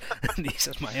raise these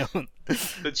as my own.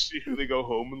 Then secretly go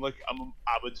home and like I'm an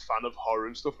avid fan of horror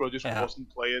and stuff, but I just wasn't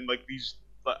playing like these.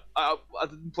 Like, I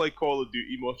didn't play Call of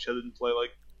Duty much. I didn't play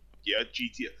like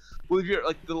GTA. Well, if you're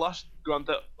like the last Grand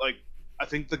Theft, like I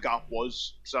think the gap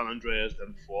was San Andreas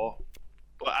then 4,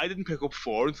 but I didn't pick up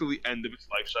 4 until the end of its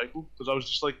life cycle because I was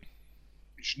just like,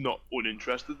 just not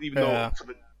uninterested, even Yeah.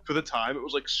 though for the time it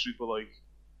was like super like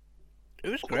It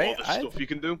was look at all great. this stuff you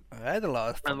can do. I had a lot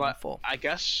of fun And like for I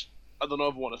guess I don't know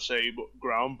if I want to say, but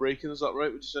groundbreaking, is that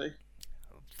right? Would you say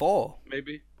 4.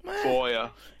 maybe Eh, 4? Yeah,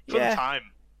 for the yeah,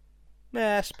 time.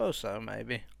 yeah, I suppose so,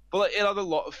 maybe. But like, it had a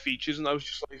lot of features, and I was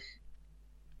just like,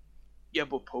 yeah,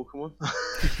 but Pokemon.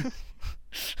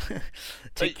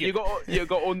 Take you got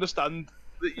to understand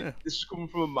that Yeah. this is coming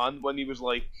from a man when he was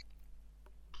like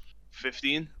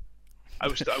 15. I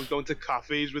was going to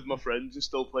cafes with my friends and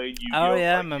still playing Yu-Gi-Oh! Oh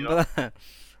yeah, I like, remember that.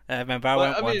 I remember I Like,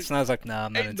 went I mean, once and I was like, no,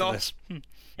 I'm not ain't into not- this.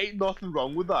 Ain't nothing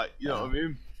wrong with that, you know No. what I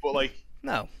mean? But like,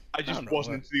 No. I just Nothing wrong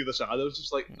wasn't with into the other side. I was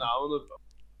just like, nah, I want to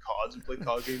cards and play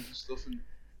card games and stuff. And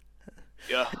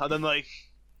yeah, and then like,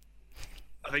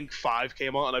 I think 5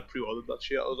 came out and I pre-ordered that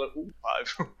shit. I was like, ooh,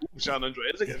 5, ooh, San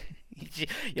Andreas again.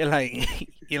 You're like,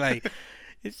 you're like,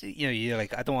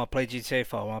 I don't want to play GTA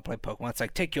 4, I want to play Pokemon. It's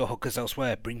like, take your hookers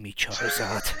elsewhere, bring me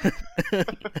Charizard.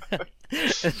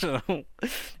 So,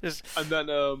 just, And then,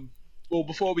 well,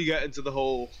 before we get into the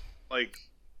whole like,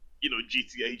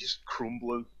 GTA just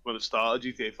crumbling when it started,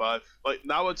 GTA 5. Like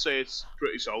now, I'd say it's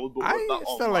pretty solid, but with I that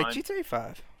still online, like GTA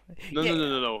 5. no, Yeah. no, no,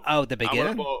 no, no. Oh, the I'm on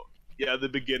beginning? about, yeah, the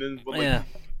beginning, but like Yeah.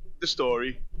 the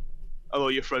story. And all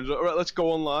your friends are like, alright, let's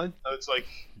go online. And it's like,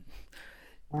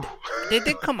 They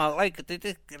did come out, like,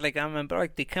 I remember,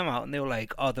 like, they came out and they were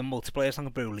like, oh, the multiplayer's not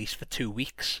going to be released for 2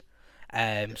 weeks.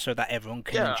 So that everyone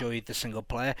can Yeah. enjoy the single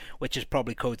player, which is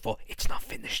probably code for it's not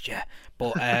finished yet.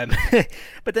 But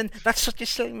but then that's such a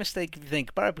silly mistake if you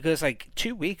think about it, because like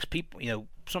 2 weeks, people,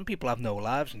 some people have no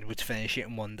lives and would finish it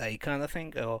in one day, kind of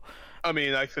thing. Or I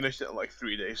mean, I finished it in like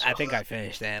 3 days. So. I think I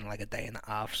finished it in like a day and a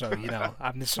half. So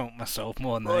I'm insulting myself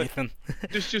more than Right. anything.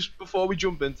 just before we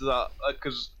jump into that,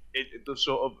 because it does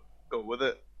sort of go with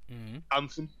it. Mm-hmm.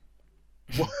 Anthem.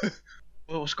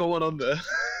 What's going on there?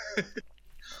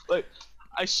 Like,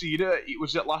 I seen it. It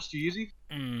was at last year's Eve,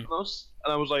 Mm.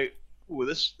 and I was like, "Oh,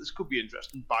 this could be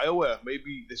interesting." BioWare,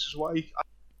 maybe this is why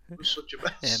I was such a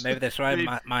mess. Yeah, maybe that's why Maybe-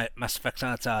 my Mass Effect's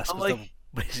on its ass I'm because like-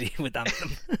 they're busy with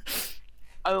Anthem.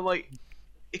 And like,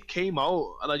 it came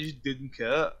out, and I just didn't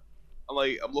care. And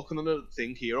like, I'm looking at a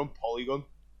thing here on Polygon.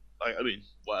 Like, I mean,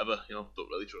 whatever, don't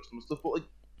really trust them and stuff. But like,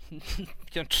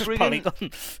 Just Friggin-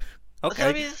 Polygon. Okay.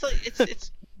 I mean, it's like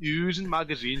it's news and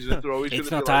magazines, and they're always It's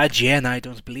gonna not be like, IGN, I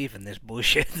don't believe in this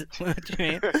bullshit. What do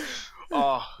you mean?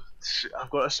 oh, I've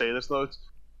got to say this now.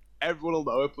 Everyone will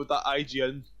know it, but that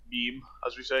IGN meme,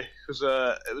 as we say, because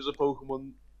it was a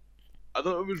Pokemon. I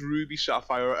don't know if it was Ruby,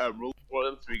 Sapphire, or Emerald. One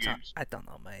of them 3 games. I don't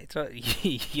know, mate. So,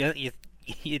 you're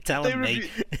They telling me.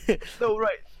 No,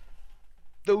 right.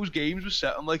 Those games were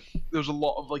set on like there was a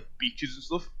lot of like beaches and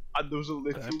stuff, and there was a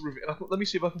little review. Let me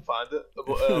see if I can find it.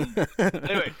 But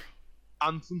anyway,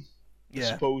 Anthem is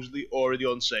Yeah. supposedly already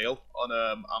on sale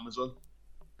on Amazon.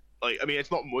 Like, I mean,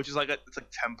 it's not much. It's like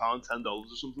 £10, $10 or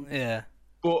something. Yeah.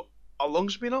 But how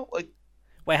long's it been out? Like,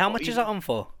 Wait, how What much is even- that on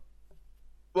for?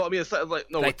 well, I mean, it's like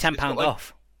no, Like it's got, £10 like,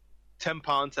 off. £10,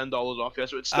 $10 off. Yeah,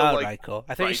 so it's still Oh, like, right, cool.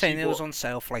 I thought you were pricey, saying it was but- on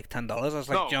sale for like $10. I was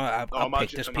like, No, do you know what, no, I'll pick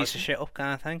imagine- this piece of imagine. shit up,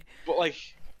 kind of thing. but like,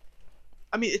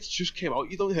 I mean, it's just came out.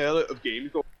 You don't hear of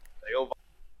games going on sale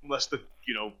unless they're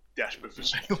desperate for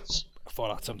sales.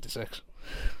 Fallout 76.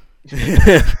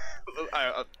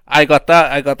 I, I got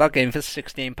that game for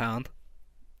 £16.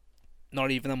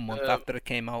 Not even a month Um, after it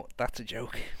came out. That's a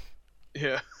joke.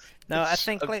 yeah. No, I It's-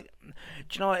 think I- like, do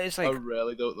you know what it's I like?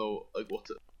 really don't know like what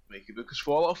to make of it because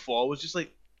Fallout 4 was just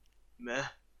like meh.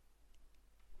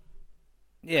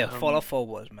 Yeah, um, Fallout 4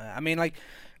 was, man. I mean, like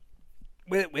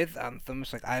with Anthem,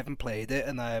 it's like I haven't played it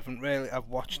and I haven't really. I've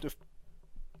watched a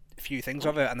few things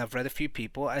of it and I've read a few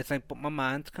people. It's like, but my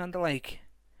mind's kind of like,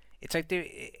 it's like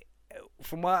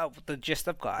from the gist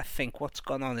I've got, I think what's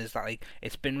gone on is that like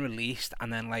it's been released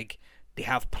and then like they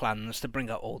have plans to bring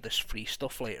out all this free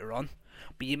stuff later on.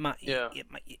 But you might, Yeah.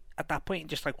 at that point, you're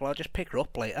just like, well, I'll just pick her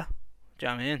up later. Do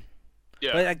you know what I mean?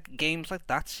 Yeah. Like games like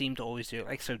that seem to always do it.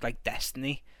 Like, so like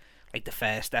Destiny, like the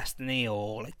first Destiny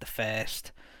or like the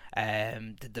first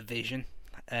the Division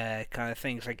kind of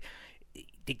things. Like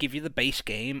they give you the base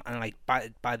game and like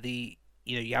by the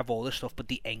you have all this stuff, but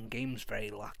the end game's very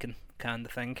lacking kind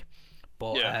of thing.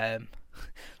 But Yeah.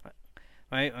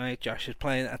 right, Josh is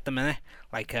playing at the minute,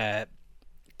 like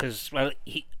because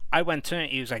I went to it.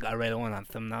 He was like, I really want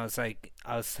Anthem. And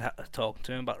I was talking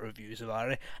to him about reviews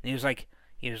about it, and he was like,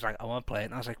 I want to play it.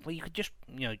 And I was like, well, you could just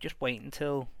wait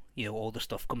until all the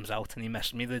stuff comes out. And he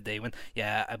messaged me the day when,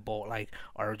 I bought like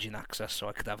Origin Access so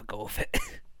I could have a go of it.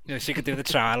 So you could do the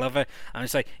trial of it. And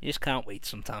it's like, you just can't wait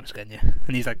sometimes, can you?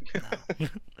 And he's like,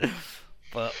 no.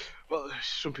 But Well,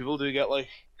 some people do get like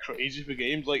crazy for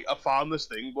games. Like I found this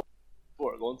thing, but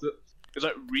before I go into it. It's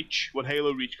like Reach, when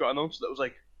Halo Reach got announced, that was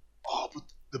like, oh, but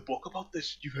the book about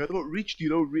this, you've heard about Reach? Do you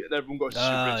know Reach? And everyone got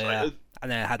super excited.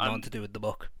 And then it had nothing to do with the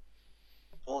book.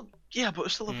 Well, yeah, but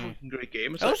it's still a fucking great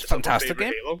game. It's It was a fantastic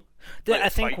game. Halo. I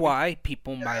think why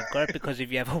people might have got it, because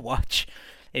if you ever watch,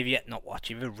 if you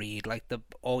ever read like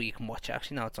or you can watch it,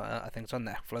 actually now I think it's on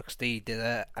Netflix. They did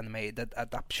an animated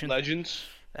adaptation. Legends?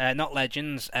 Not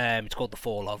Legends. It's called The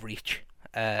Fall of Reach.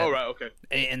 Oh right, okay.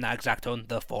 In that exact tone,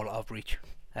 The Fall of Reach.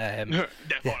 The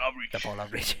Fall of Reach. The Fall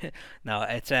of Reach. No,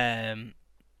 it's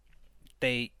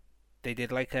they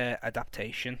did like a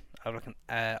adaptation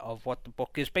of what the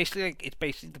book is. Basically, like, it's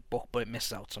basically the book, but it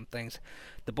misses out some things.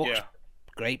 The book's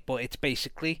great, but it's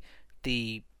basically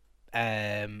the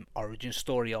origin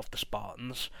story of the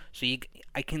Spartans. So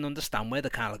I can understand where they're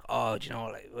kind of like, oh, do you know,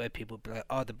 like where people be like,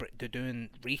 oh, they're doing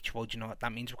Reach. Well, do you know what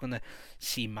that means? We're gonna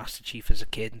see Master Chief as a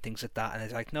kid and things like that. And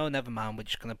it's like, no, never mind. We're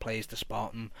just gonna play as the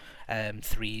Spartan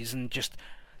threes and just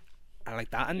I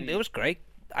like that. And it was great.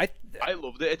 I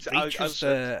loved it.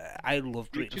 I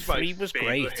loved Reach. 3 was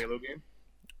great. Halo game.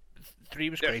 3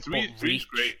 was great, but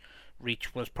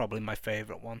Reach was probably my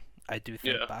favourite one. I do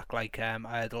think back, like I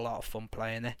had a lot of fun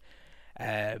playing it.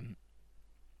 I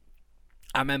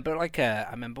remember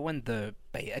when the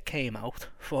beta came out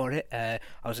for it. I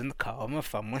was in the car with my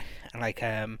family, and like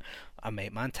a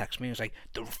mate man texted me. He was like,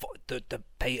 "The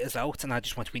beta's out," and I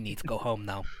just went, "We need to go home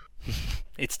now.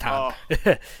 It's time."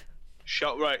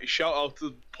 Shout out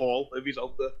to Paul if he's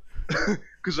out there,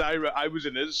 because I was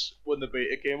in his when the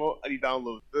beta came out, and he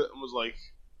downloaded it and was like,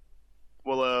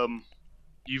 "Well,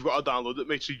 you've got to download it,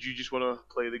 mate. So do you just want to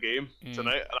play the game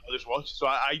tonight?" And I just watched. So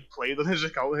I played on his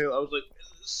account here. I was like,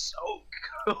 "This is so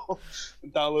cool!"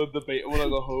 And download the beta when I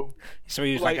got home. So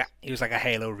he was like a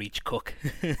Halo Reach cook.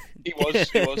 He was.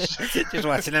 Just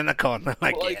watching in the corner,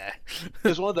 like yeah.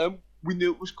 There's one of them. We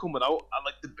knew it was coming out, and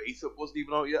like the beta wasn't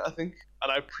even out yet, I think.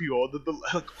 And I pre-ordered the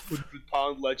like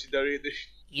 £100 Legendary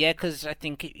Edition. Yeah, because I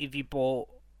think if you bought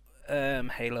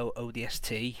Halo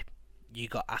ODST, you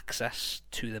got access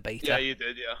to the beta. Yeah, you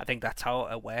did. Yeah. I think that's how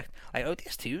it worked. Like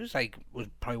ODST was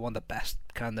probably one of the best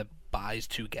kind of buys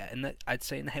to get in it, I'd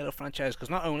say, in the Halo franchise,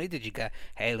 because not only did you get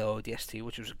Halo ODST,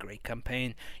 which was a great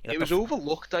campaign, it was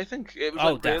overlooked. I think it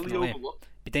was really overlooked.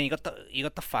 But then you got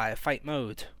the firefight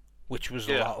mode, which was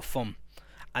a lot of fun,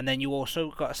 and then you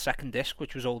also got a second disc,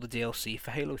 which was all the DLC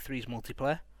for Halo 3's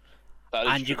multiplayer.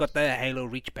 And you got the Halo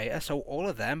Reach beta, so all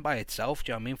of them by itself,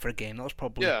 do you know what I mean, for a game that was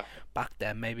probably back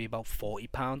then maybe about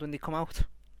 £40 when they come out.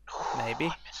 Maybe.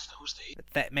 I missed those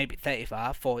days. Maybe £35,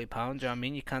 £40, do you know what I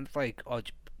mean? You kind of like,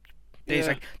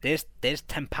 there's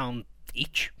 £10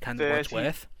 each, kind of what it's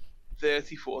worth.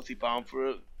 £30-40 for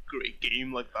a great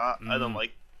game like that, and then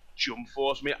like Jump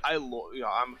Force. I mean, I love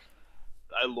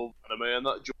anime, and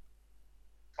that Jump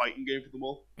fighting game for them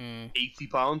all,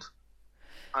 £80,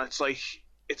 and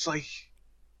it's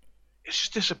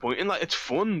just disappointing. Like, it's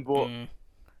fun,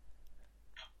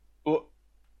 but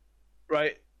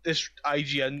right, this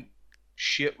IGN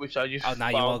shit, which I just now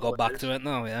you want to go back to it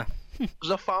now, yeah?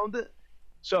 Because I found it.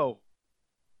 So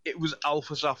it was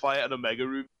Alpha Sapphire and Omega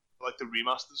Ruby, like the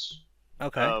remasters.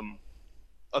 Okay.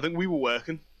 I think we were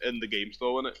working in the game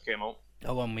store when it came out.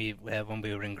 Oh, when we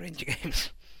were in Granger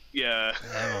Games. Yeah.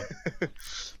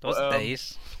 Those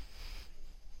days.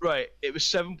 Right, it was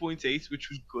 7.8, which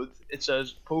was good. It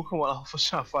says Pokemon Alpha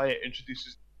Sapphire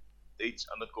introduces dates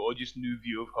and a gorgeous new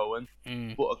view of Hoenn,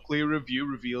 but a clear review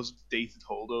reveals dated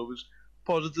holdovers.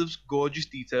 Positives: gorgeous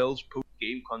details,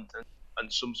 post-game content,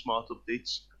 and some smart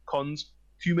updates. Cons: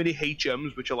 too many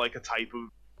HMs, which are like a type of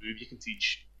move you can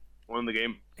teach one in the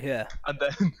game. Yeah. And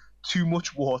then too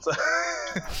much water.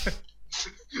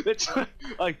 It's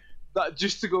like that.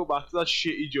 Just to go back to that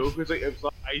shitty joke, it's like, it's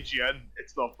not IGN,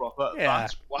 it's not proper. Yeah.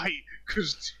 That's why,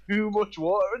 because too much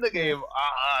water in the game.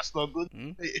 It's not good.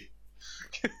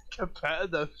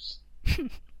 Competitives.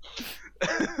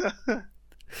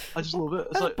 I just love it.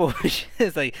 It's like bullshit.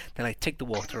 It's like they're like, take the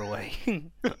water away.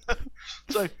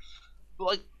 It's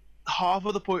like half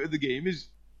of the point of the game is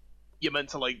you're meant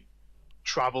to like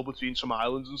travel between some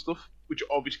islands and stuff, which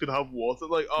obviously could have water.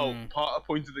 Like, part of the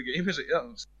point of the game is it? Yeah,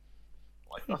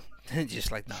 like that.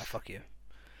 Just like, nah, fuck you.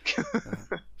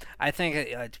 I think,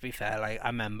 to be fair, like I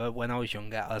remember when I was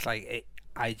younger, I was like,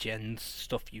 IGN's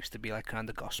stuff used to be like kind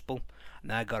of gospel, and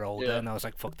then I got older and I was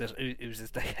like, fuck this, who's this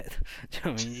dickhead? Do you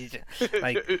know what I mean?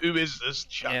 Like, who is this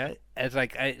chap? Yeah, it's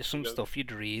like some stuff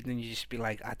you'd read and you just be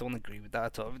like, I don't agree with that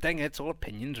at all. But then it's all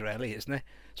opinions, really, isn't it?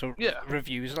 So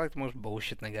reviews are like the most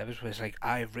bullshit thing ever. So it's like,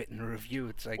 I've written a review.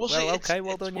 It's like, well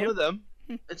done one you. Of them.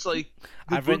 It's like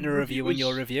I've written a review in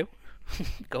your review.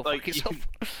 Go like, fuck yourself.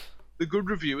 The good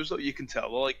reviewers that you can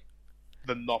tell are like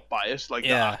they're not biased, like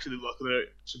they're Yeah. actually looking at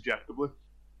it subjectively.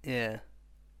 Yeah.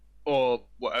 Or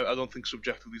well, I don't think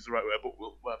subjectively is the right word, but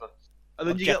whatever. And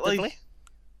then you get like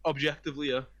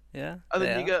objectively, yeah. Yeah. And then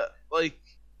yeah. you get like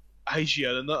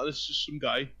IGN and that, and it's just some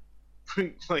guy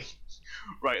like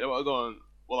right now going,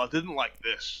 well, I didn't like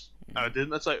this, and I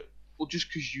didn't. It's like, well, just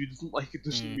because you didn't like it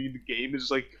doesn't mean the game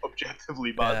is like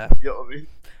objectively bad. Yeah. You know what I mean?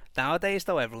 Nowadays,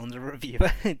 though, everyone's a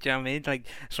reviewer. Do you know what I mean? Like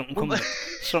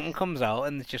something comes out,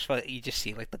 and it's just like you just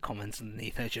see like the comments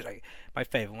underneath, and it's just like my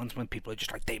favorite ones when people are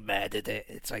just like they murdered it.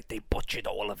 It's like they butchered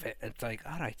all of it. It's like,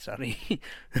 all right, sorry.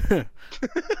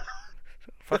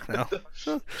 Fuck no.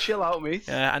 Chill out, mate.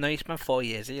 I know you spent 4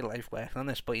 years of your life working on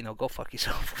this, but you know, go fuck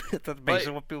yourself. That's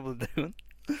basically what people are doing.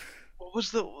 What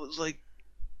was like?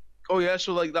 Oh yeah,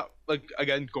 so like that, like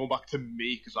again going back to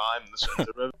me because I'm the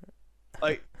center of it.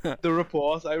 Like the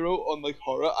report I wrote on like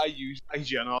horror, I used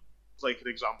IGN as like an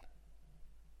example.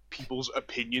 People's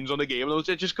opinions on a game, and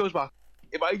it just goes back.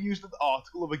 If I used an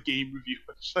article of a game review,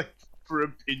 it's like for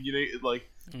opinionated, like,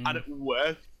 and it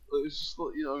worked, it's just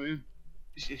you know what I mean.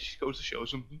 It just goes to show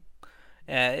something.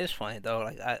 Yeah, it is funny though.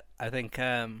 Like I think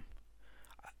I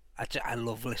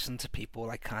love listening to people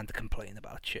like kind of complain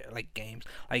about shit like games.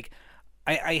 Like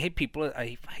I hate people.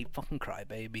 I hate fucking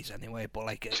crybabies anyway. But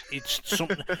like it's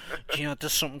something. You know,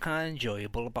 there's something kind of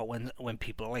enjoyable about when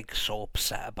people are like so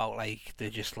upset about like they're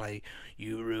just like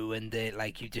you ruined it,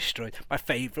 like you destroyed. My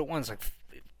favorite ones like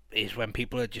is when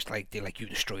people are just like they're like you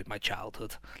destroyed my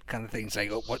childhood kind of things.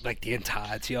 Like what like the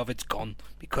entirety of it's gone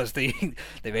because they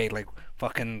they made like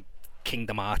fucking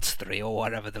Kingdom Hearts 3 or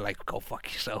whatever. They're like, go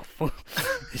fuck yourself. You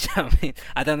know what I mean?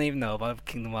 I don't even know if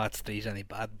Kingdom Hearts 3 is any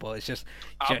bad, but it's just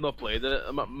I've not played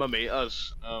it. My mate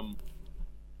has, and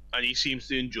he seems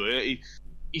to enjoy it.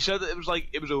 He said that it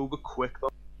was over quick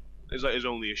though. It's like his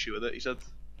only issue with it. He said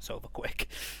it's over quick.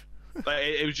 like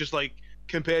it was just like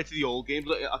compared to the old games.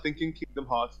 Like, I think in Kingdom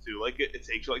Hearts 2, like it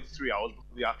takes like 3 hours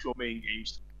before the actual main game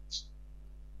starts.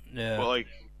 Yeah. But like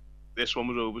this one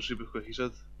was over super quick. He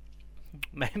said.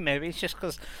 Maybe it's just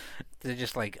because they're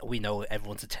just like we know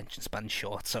everyone's attention span's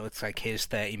short, so it's like here's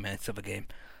 30 minutes of a game.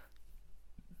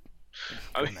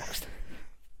 I mean... next.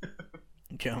 Do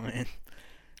you know what I mean?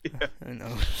 Yeah. Who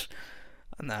knows?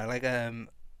 I know, like I'm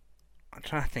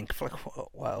trying to think of like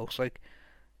what else like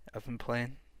I've been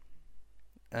playing.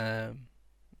 No,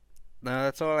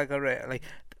 that's all like I like.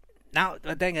 Now,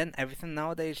 then again, everything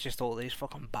nowadays is just all these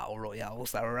fucking battle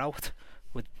royales that are out.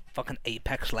 With fucking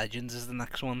Apex Legends is the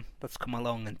next one that's come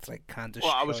along, and it's like kind of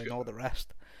destroying all the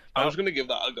rest. I was gonna give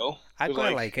that a go. I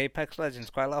quite like Apex Legends,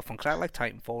 quite a lot of fun, because I like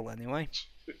Titanfall anyway.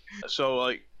 So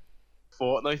like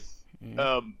Fortnite,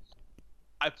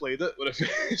 I played it when it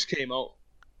first came out,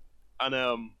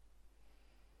 and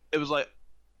it was like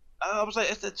I was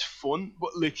like it's fun,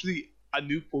 but literally I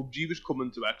knew PUBG was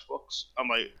coming to Xbox, and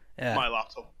like my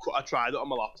laptop. I tried it on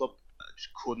my laptop. I just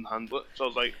couldn't handle it, so I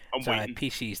was like, I'm waiting.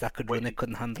 PCs that could run it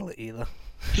couldn't handle it either.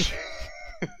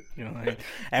 You know what I mean?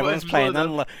 Everyone's playing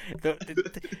on.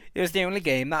 It was the only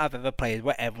game that I've ever played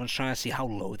where everyone's trying to see how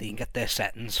low they can get their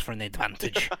settings for an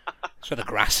advantage, so the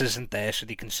grass isn't there, so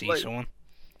they can see someone.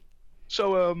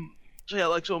 So yeah,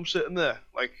 like so I'm sitting there,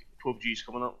 like PUBG's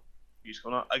coming out.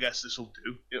 I guess this will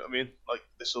do. You know what I mean? Like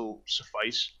this will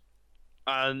suffice,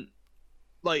 and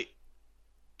like.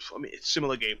 I mean, it's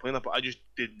similar gameplay, but I just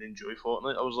didn't enjoy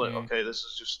Fortnite. I was like, okay, this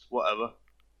is just whatever.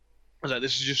 I was like,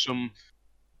 this is just some,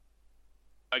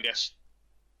 I guess,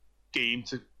 game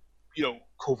to, you know,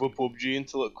 cover PUBG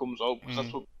until it comes out, because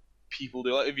that's what people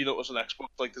do. Like, if you notice on Xbox,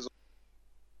 like, there's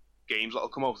games that'll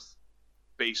come out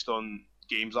based on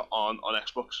games that aren't on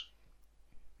Xbox.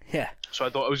 Yeah. So I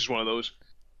thought it was just one of those.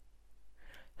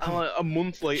 And like a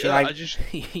month later, like, I just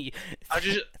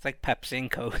it's like Pepsi and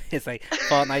Coke. It's like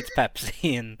Fortnite's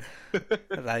Pepsi, and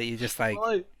like you just like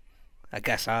I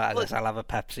guess I'll have a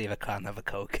Pepsi if I can't have a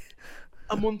Coke.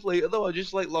 A month later, though, I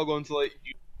just like log on to like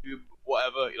YouTube,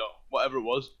 whatever it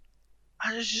was,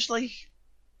 and it's just like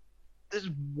this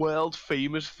world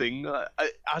famous thing.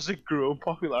 As it grew in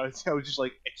popularity, I was just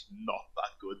like, it's not that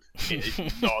good. It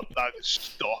is not that.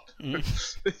 Stop. You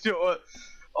know what?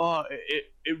 Oh,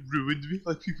 it ruined me.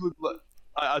 Like people would, like,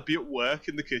 I'd be at work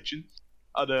in the kitchen,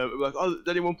 and be like, "Oh, did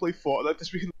anyone play Fortnite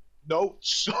this weekend?" No, it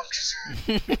sucks.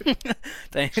 Did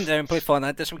anyone play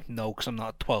Fortnite this week? No, because I'm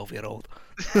not a 12-year-old.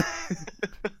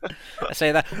 I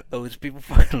say that loads of people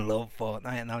fucking love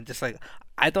Fortnite, and I'm just like,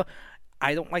 I don't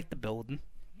like the building.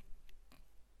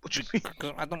 What do you mean?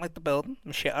 I don't like the building.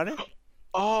 I'm shit at it.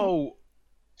 Oh,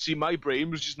 see, my brain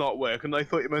was just not working. I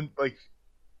thought you meant like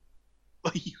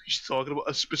you were just talking about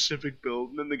a specific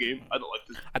building in the game. I don't like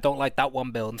this. I don't like that one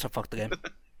building, so fuck the game.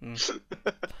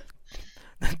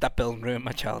 That building ruined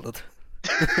my childhood.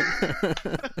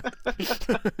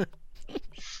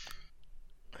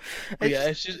 Yeah,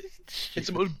 it's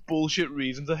the most bullshit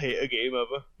reason to hate a game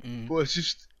ever. But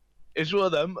it's one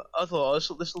of them. I thought this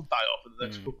will die off in the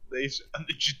next couple of days, and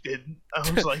it just didn't.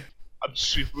 I was like, I'm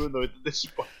super annoyed at this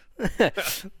point.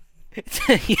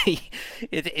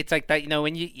 It's like that,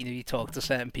 when you talk to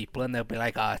certain people and they'll be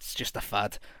like, it's just a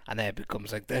fad, and then it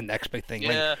becomes like the next big thing.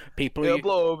 Yeah, like, people it'll who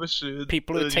blow over soon.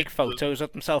 people who take photos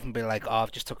of themselves and be like,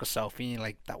 I've just took a selfie, and you're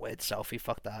like, that word selfie,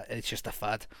 fuck that, it's just a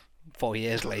fad. 4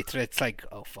 years later, it's like,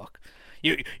 oh fuck,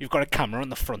 you've got a camera on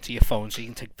the front of your phone so you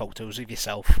can take photos of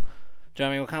yourself. Do you know what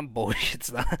I mean? What kind of bullshit's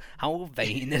that? How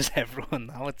vain is everyone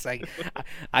now? It's like,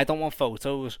 I don't want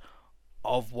photos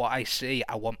of what I see,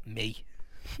 I want me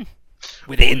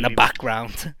within the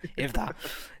background. If that,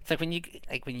 it's like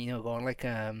when you go on like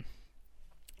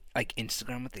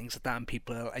Instagram and things like that, and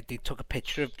people are like, they took a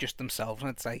picture of just themselves, and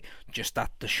it's like just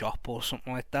at the shop or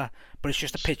something like that, but it's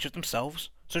just a picture of themselves.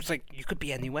 So it's like you could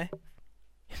be anywhere.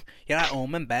 You're at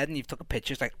home in bed and you've took a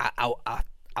picture. It's like out at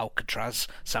Alcatraz,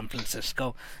 San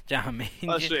Francisco. Do you know what I mean?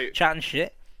 That's it. Chatting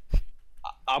shit.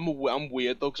 I'm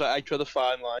weird though, because I try to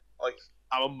find like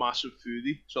I'm a massive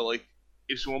foodie, so like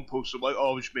if someone posts up like,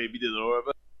 oh, just maybe dinner or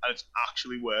whatever, and it's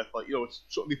actually worth, like, it's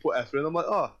something you put effort in, I'm like,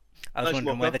 oh. I was nice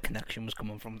wondering where look, the connection was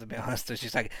coming from, to be honest. It's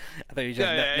just like, I thought you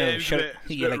just, Yeah,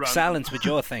 you're like, silence with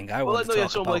your thing. I want to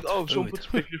talk so I'm about like, oh, food. someone puts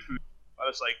a picture of food, and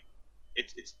it's like,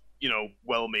 it's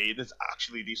well made, it's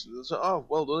actually decent. It's like, oh,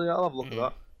 well done, yeah, I'll have a look at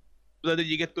that. But then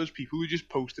you get those people who just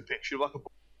post a picture of like a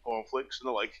cornflakes, and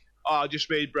they're like, oh, I just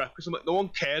made breakfast. I'm like, no one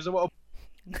cares about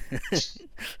You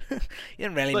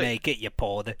didn't really make it, you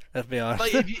poured it, let's be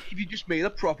honest. Like, if you just made a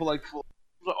proper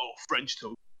French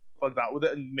toast like that with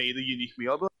it and made a unique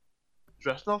meal, I'd be like,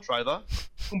 interesting, I'll try that.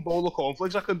 Some bowl of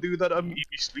cornflakes, I can do that and eat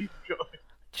me sleep. You know what I mean?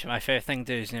 My favourite thing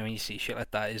to do is, when you see shit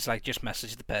like that, is like just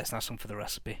message the person, ask them for the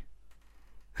recipe.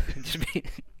 Just be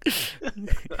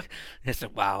it's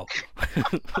like, wow.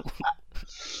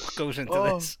 What goes into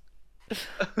this?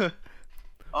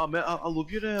 Oh man, I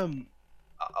love your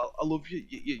I love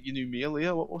your new meal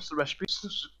here. What's the recipe?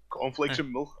 Cornflakes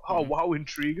and milk. Oh wow,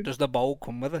 intriguing. Does the bowl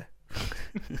come with it?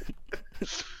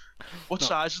 What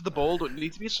size is the bowl? Don't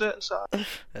need to be a certain size.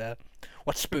 Yeah.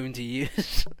 What spoon do you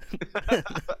use?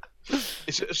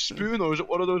 Is it a spoon or is it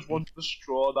one of those ones with a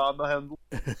straw down the handle?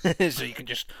 So you can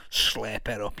just slurp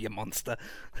it up, you monster.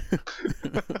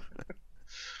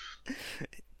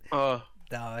 No,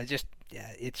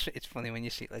 it's funny when you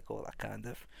see like all that kind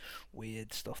of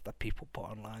weird stuff that people put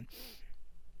online.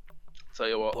 Tell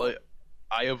you what,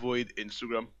 I avoid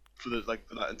Instagram for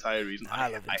that entire reason. I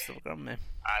love Instagram, man.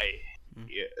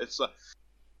 Yeah, it's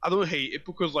I don't hate it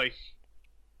because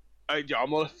I'm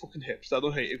not a fucking hipster. I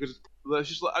don't hate it because it's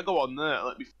just like I go on there and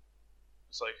let me.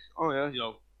 It's like, oh yeah,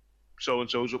 so and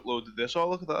so's uploaded this. Oh,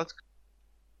 look at that.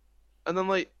 And then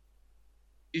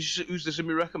who's this in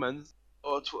me recommend?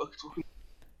 Oh, it's fucking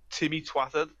Timmy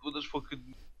Twatted with his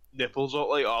fucking nipples out.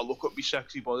 Like, oh, look at me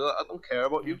sexy body. I don't care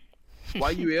about you. Why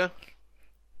are you here?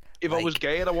 If I was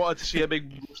gay and I wanted to see a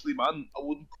big muscly man, I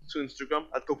wouldn't come to Instagram.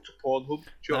 I'd go to Pornhub. Do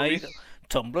you know what I mean?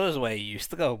 Tumblr is where you used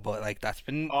to go, but that's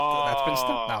been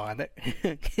stopped now, hasn't it?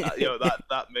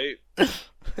 that mate,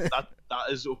 that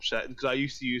is upsetting because I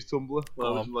used to use Tumblr when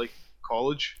I was in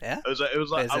college. Yeah. It was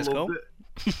like I loved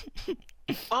it.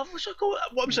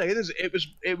 What I'm saying is,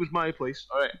 it was my place.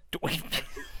 All right.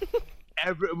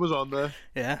 Everything was on there.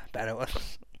 Yeah, bet it was.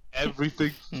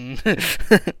 Everything.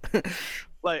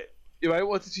 If I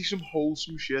wanted to see some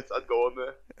wholesome shit, I'd go on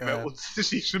there. If I wanted to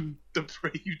see some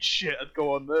depraved shit, I'd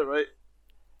go on there, right?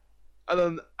 And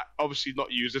then, obviously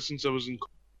not use it since I was in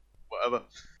whatever.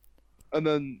 And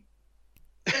then,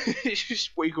 you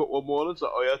just wake up one morning, it's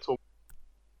like, oh yeah, Tom.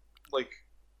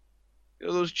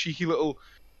 Those cheeky little,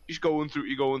 you're going through,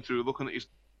 looking at your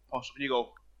post, and you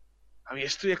go, I mean,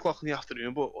 it's 3 o'clock in the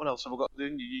afternoon, but what else have I got to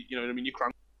do? You know what I mean? You're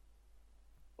crank.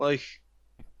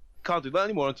 Can't do that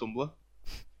anymore on Tumblr.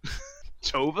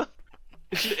 It's over.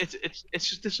 It's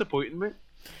just disappointing, mate.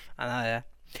 I know, yeah.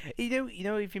 You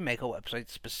know, if you make a website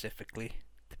specifically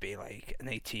to be like an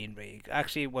 18 rig,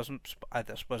 actually it wasn't. I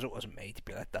suppose it wasn't made to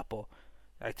be like that, but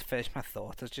to finish my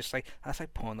thought, it's just like that's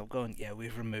like Pornhub going, yeah,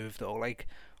 we've removed all the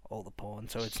porn,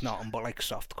 so it's nothing but like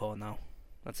softcore now.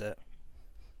 That's it.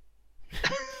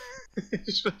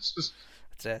 That's it.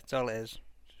 That's all it is.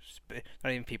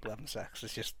 Not even people having sex.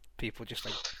 It's just people just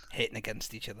like hitting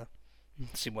against each other.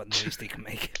 See what noise they can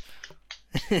make.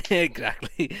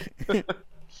 Exactly.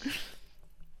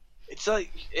 It's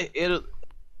like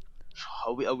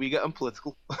are we getting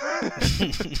political?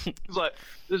 It's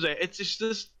just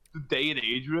this the day and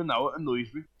age we're in now. It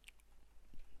annoys me.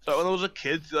 So when I was a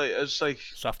kid, like it's like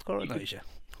Softcore annoys you?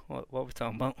 What are we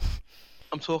talking about?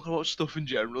 I'm talking about stuff in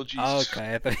general. Oh, Jesus.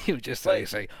 okay, I thought you were just Like,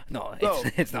 say no, no.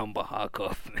 it's nothing but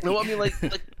hardcore for me. You know what I mean?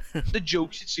 Like the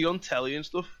jokes you'd see on telly and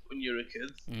stuff when you're a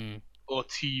kid, Mm. or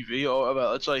TV or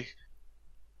whatever. It's like,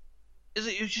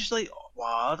 it's just like, oh,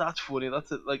 wow, that's funny.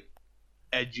 That's it, like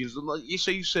edges and like you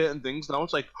say certain things now.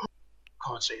 It's like,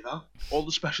 can't say that. All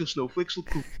the special snowflakes look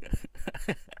cool.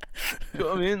 You know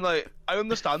what I mean? Like, I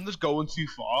understand this going too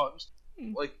far.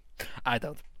 Like, I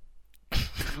don't.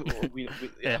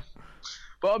 yeah.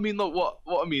 But I mean, like, what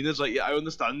I mean is like, yeah, I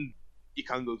understand you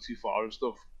can go too far and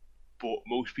stuff, but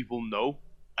most people know,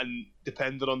 and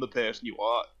depending on the person you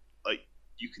are, like,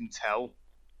 you can tell,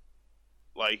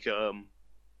 like,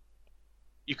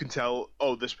 you can tell,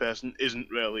 oh, this person isn't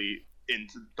really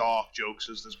into dark jokes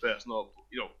as this person, or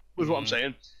is what I'm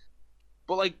saying.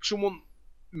 But like, someone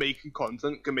making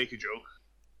content can make a joke,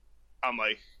 and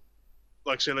like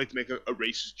say like to make a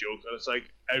racist joke, and it's like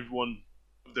everyone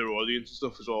of their audience and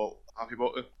stuff is all happy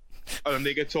about it, and then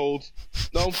they get told,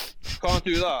 no, can't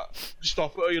do that,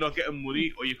 stop it, or you're not getting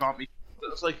money, or you can't be.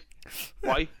 It's like,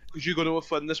 why? Because you're going to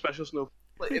offend the special snow.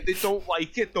 Like, if they don't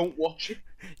like it, don't watch it.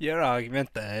 Your argument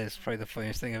there is probably the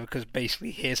funniest thing ever, because basically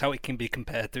here's how it can be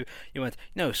compared to. You went,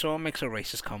 someone makes a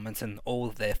racist comment and all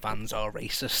of their fans are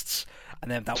racists, and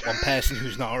then that one person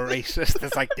who's not a racist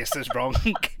is like, this is wrong.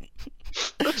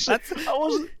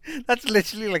 That's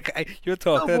literally like you're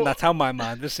talking, and that's how my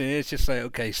mind was saying. It's just like,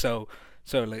 okay, so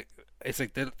like. It's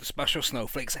like the special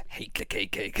snowflakes hate the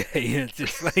KKK. It's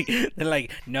just like they're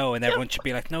like, no, and everyone should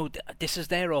be like, no, this is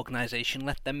their organization.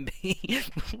 Let them be.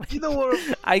 You know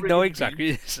what? I know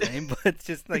exactly what you're saying, but it's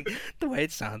just like the way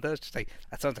it sounded. It's just like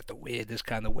that sounds like the weirdest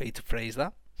kind of way to phrase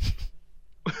that.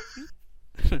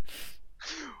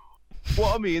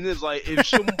 What I mean is like,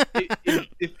 if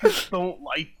people don't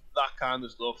like that kind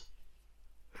of stuff,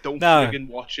 don't friggin'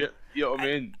 watch it. You know what I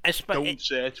mean? Don't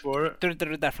search for it. There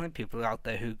are definitely people out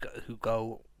there who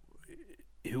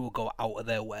will go out of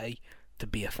their way to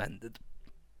be offended.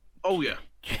 Oh yeah.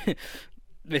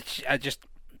 Which I just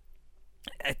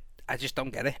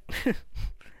don't get it.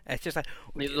 It's just like,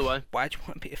 neither do I. Why do you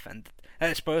want to be offended?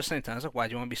 I suppose at the same time, it's like, why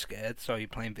do you want to be scared? So you're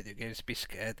playing video games to be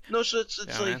scared. No, so it's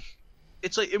like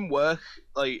it's like in work,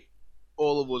 like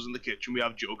all of us in the kitchen, we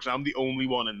have jokes. I'm the only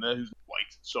one in there who's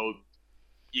white, so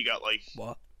you got like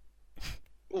what?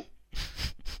 Well,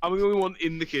 I'm the only one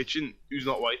in the kitchen who's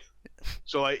not white,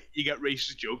 so like you get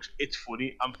racist jokes. It's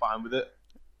funny. I'm fine with it.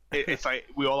 It's like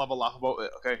we all have a laugh about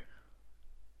it, okay?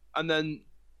 And then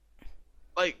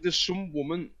like there's some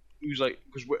woman who's like,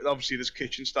 because obviously there's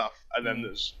kitchen staff, and then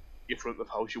there's your front of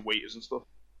house, your waiters and stuff.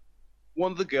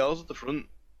 One of the girls at the front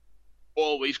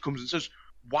always comes and says,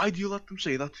 why do you let them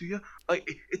say that to you? Like,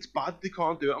 it's bad, they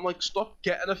can't do it. I'm like, stop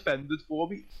getting offended for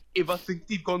me. If I think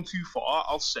they've gone too far,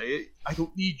 I'll say it. I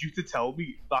don't need you to tell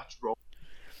me that's wrong.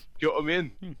 Do you know what I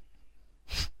mean?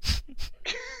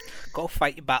 Go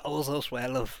fight your battles elsewhere,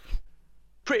 love.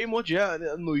 Pretty much, yeah, and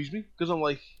it annoys me, because I'm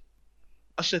like,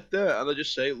 I sit there and I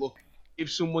just say, look,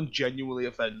 if someone genuinely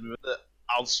offends me with it,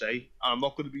 I'll say, and I'm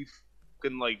not going to be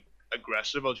fucking, like,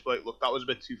 aggressive. I'll just be like, look, that was a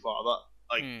bit too far, that.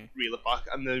 Like, reel it back,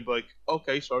 and then be like,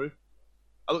 okay, sorry.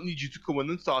 I don't need you to come in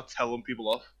and start telling people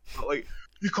off. But, like,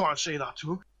 you can't say that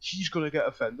to him. He's gonna get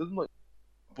offended. I'm like,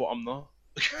 but I'm not.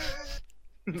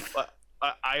 Like,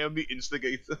 I am the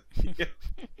instigator.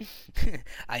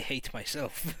 I hate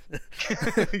myself.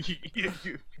 you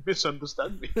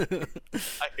misunderstand me.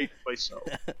 I hate myself.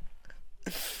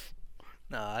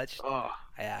 No, I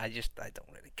don't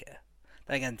really care.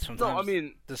 Then again, sometimes No, I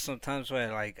mean, there's sometimes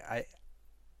where like I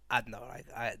don't know,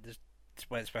 like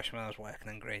especially when I was working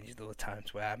in Grange, there were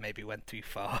times where I maybe went too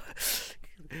far,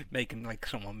 making like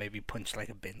someone maybe punch like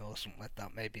a bin or something like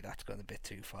that. Maybe that's gone a bit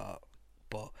too far,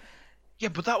 but yeah,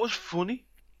 but that was funny.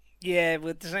 Yeah, but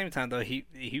at the same time though, he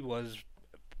was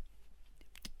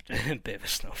a bit of a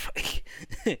snowflake.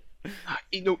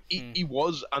 He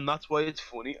was, and that's why it's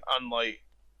funny. And like,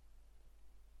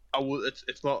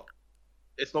 it's not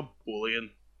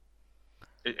bullying.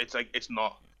 It's like it's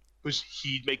not. Because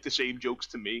he'd make the same jokes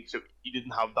to me, so he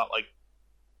didn't have that like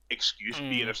excuse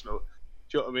being a snow.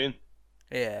 Do you know what I mean?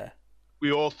 Yeah.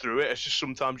 We all threw it. It's just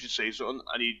sometimes you'd say something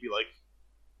and he'd be like,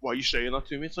 "Why are you saying that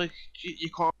to me?" It's like you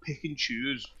can't pick and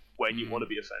choose when you want to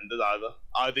be offended either.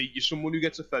 Either you're someone who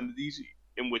gets offended easy,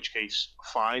 in which case,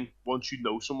 fine. Once you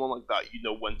know someone like that, you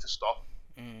know when to stop.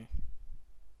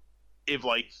 If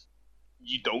like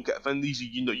you don't get offended easy,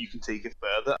 you know you can take it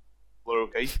further. We're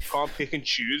okay. You can't pick and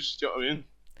choose. Do you know what I mean?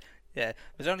 Yeah,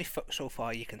 there's only so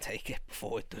far you can take it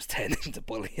before it does turn into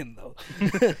bullying, though.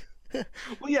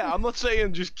 Well, yeah, I'm not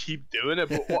saying just keep doing it,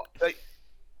 but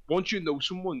once you know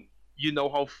someone, you know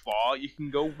how far you can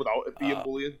go without it being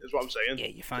bullying. Is what I'm saying. Yeah,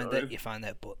 you find you find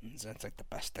their buttons, and it's like the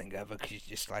best thing ever because you're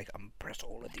just like, I'm press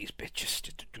all of these bitches,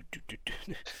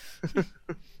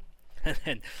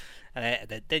 and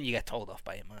then you get told off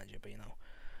by your manager. But you know,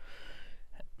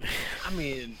 I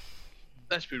mean,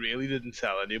 let's be real, he didn't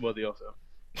tell anybody of them.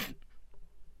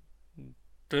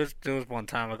 There was one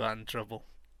time I got in trouble.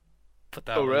 But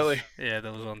that really? Yeah,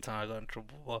 there was one time I got in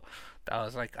trouble. But that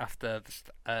was like after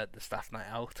the staff night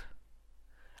out.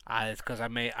 Because I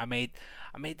made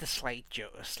a slight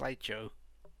joke.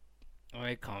 I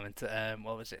made comment.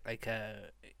 What was it like?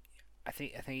 I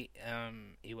think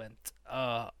he went.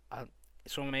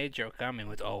 Someone made a joke at me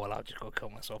with, oh well, I'll just go kill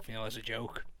myself, as a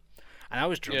joke. And I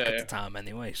was drunk at the time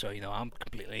anyway, so I'm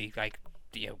completely like,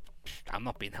 I'm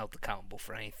not being held accountable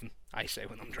for anything I say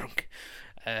when I'm drunk.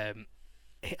 I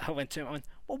went to him. I went,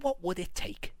 well, what would it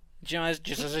take? Just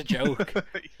as a joke.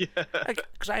 Yeah.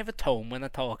 Because I have a tone when I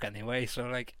talk anyway, so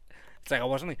like, it's like I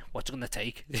wasn't like, what's it gonna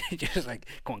take? Just like,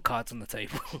 come on, cards on the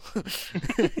table. Do you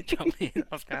know what I mean? I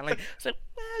was kind of like,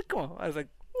 come on. I was like,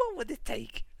 what would it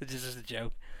take? Just as a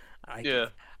joke. Yeah.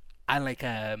 I like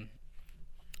I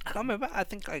can't remember. I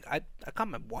think like I can't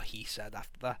remember what he said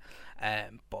after that.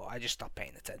 But I just stopped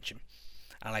paying attention,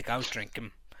 and like I was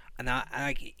drinking. And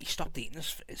he stopped eating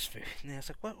his food. And I was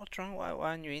like, what's wrong? Why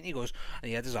aren't you eating? He goes, and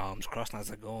he had his arms crossed. And I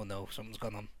was like, oh no, something's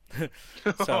gone on.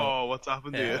 So, what's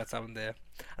happened here? What's happened there?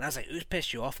 And I was like, who's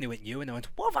pissed you off? And he went, you. And I went,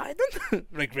 what have I done?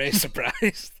 Like, very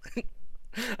surprised.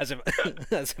 as if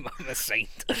I'm a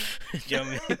saint. Do you know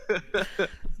what I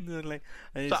mean? Like,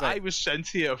 so I was sent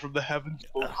here from the heavens.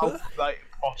 But how could I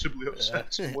possibly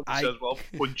upset someone who says, well,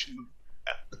 punching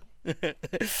them?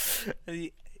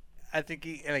 I think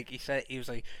he said, he was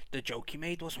like, the joke he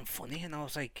made wasn't funny, and I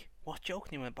was like, what joke?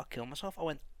 And he went, kill myself. I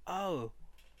went, oh,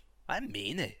 I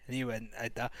mean it. And he went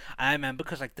like that. I remember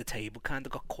because like the table kind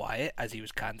of got quiet as he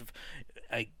was kind of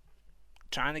like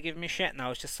trying to give me shit, and I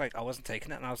was just like, I wasn't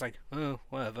taking it, and I was like, oh,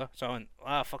 whatever. So I went,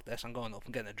 fuck this, I'm going up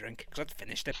and getting a drink because I'd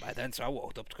finished it by then. So I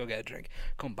walked up to go get a drink,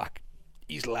 come back,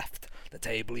 he's left the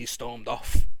table, he's stormed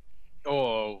off.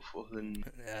 Oh, fucking...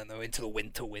 Yeah, no, into the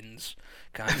winter winds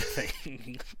kind of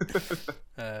thing.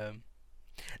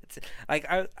 It's,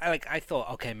 I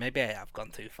thought, okay, maybe I have gone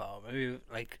too far. Maybe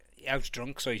like I was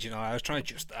drunk, so I was trying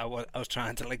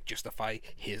to like justify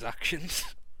his actions.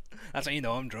 That's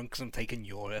how I'm drunk, because I'm taking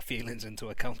your feelings into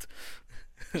account.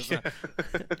 So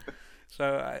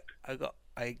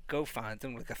I go find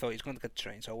him. Like I thought he was going to get the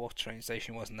train, so I walked to the train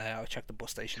station, wasn't there. I checked the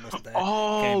bus station, wasn't there.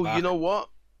 Oh, you know what?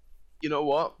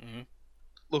 Mm-hmm.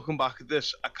 Looking back at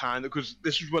this, I kind of, because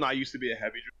this is when I used to be a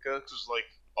heavy drinker, because like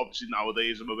obviously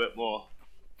nowadays I'm a bit more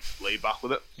laid back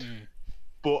with it.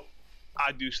 But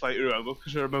I do slightly remember,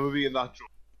 because I remember being that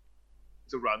drunk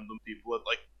to random people at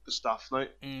like the staff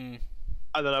night, and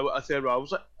then I turned around, I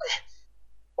was like,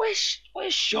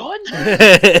 "Where's Sean?"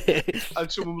 And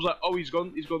someone was like, "Oh, he's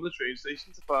gone to the train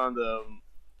station to find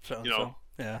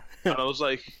yeah." And I was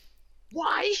like,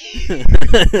 "Why?"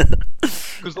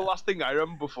 Because the last thing I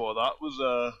remember before that was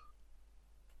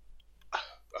I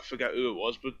forget who it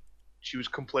was, but she was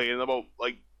complaining about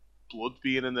like blood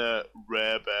being in a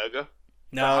rare burger.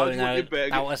 No,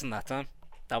 that wasn't that time.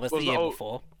 That was the year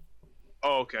before.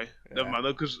 Oh, okay. Yeah. Never mind.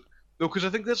 Because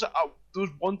I think there was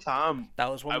one time.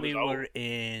 That was when we were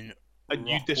in. And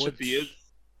you disappeared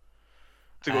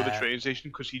to go to the train station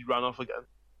because he ran off again.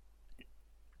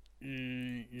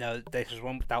 No,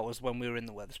 that was when we were in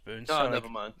the Wetherspoons. Oh, so, never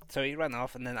mind. So he ran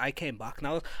off, and then I came back,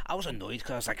 and I was annoyed because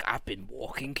I was like, I've been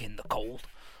walking in the cold.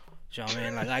 Do you know what I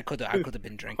mean? Like I could have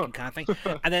been drinking, kind of thing.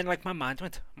 And then like my mind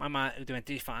went, did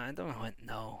you find him? I went,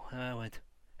 no. I went,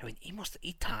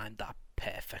 he timed that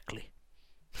perfectly.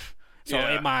 So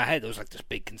in my head, it was like this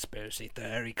big conspiracy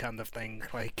theory kind of thing,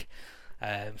 like.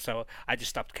 So I just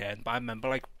stopped caring. But I remember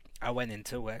like I went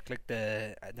into work like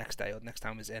the next day or next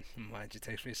time I was in, and my manager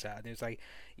takes me aside and he was like,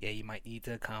 yeah, you might need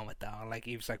to calm it down. Like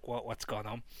he was like, what's going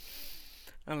on?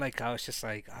 And like I was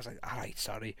like, alright,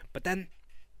 sorry. But then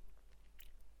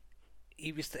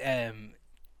he was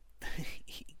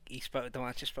he spoke. The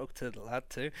manager spoke to the lad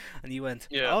too, and he went,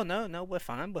 oh no, we're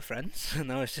fine, we're friends.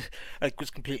 And I was just like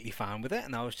was completely fine with it,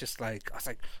 and I was like,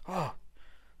 oh.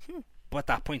 But at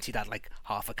that point, he'd had like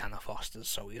half a can of Foster's,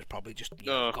 so he was probably just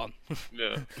gone.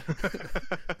 Yeah.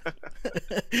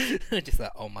 Just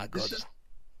like, oh my god.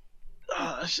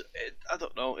 I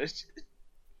don't know. It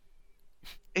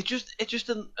just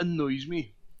annoys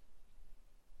me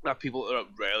that people are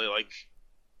really like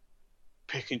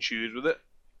pick and choose with it.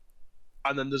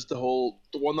 And then there's the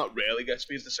one that really gets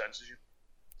me is the censorship.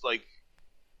 It's like,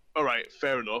 all right,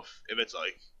 fair enough if it's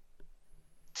like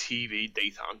TV,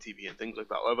 daytime TV, and things like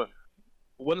that. Whatever.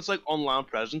 But when it's like online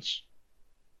presence,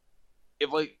 if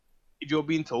you're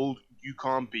being told you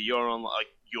can't be your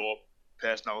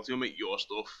personality or make your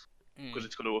stuff because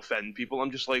it's going to offend people,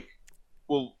 I'm just like,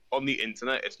 well, on the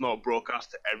internet, it's not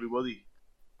broadcast to everybody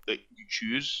that you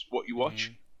choose what you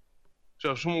watch.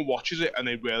 So if someone watches it and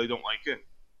they really don't like it,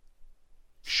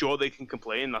 sure, they can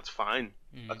complain. That's fine.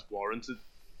 That's warranted.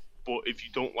 But if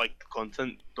you don't like the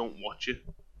content, don't watch it.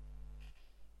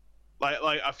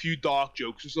 Like a few dark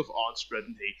jokes and stuff aren't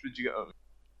spreading hatred. You get what I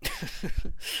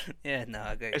mean? Yeah, no,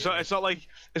 I get It's you. not like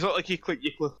you click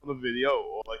on a video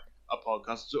or like a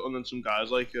podcast and then some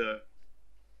guys like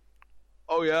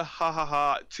oh yeah, ha ha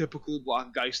ha, typical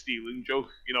black guy stealing joke,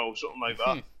 something like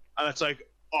that. And it's like,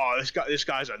 oh, this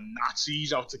guy's a Nazi,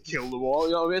 he's out to kill the war.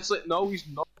 You know what I mean? It's like, no, he's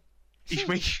not. He's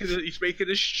making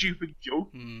a stupid joke.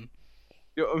 You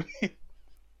know what I mean?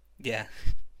 Yeah.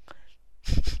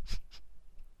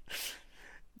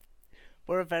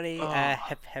 We're a very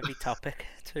heavy topic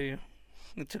to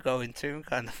go into,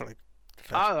 kind of like.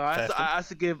 I have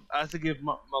to give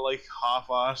my like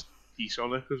half-assed piece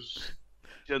on it because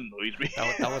it annoys me.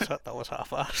 That was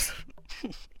half-assed.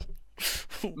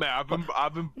 Man,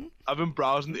 I've been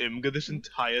browsing Imgur this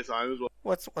entire time as well.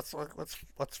 What's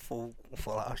full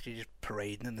ass? You just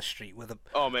parading in the street with a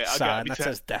sign that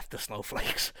says "Death to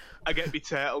Snowflakes." I get my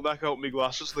turtleneck out, my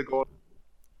glasses, they go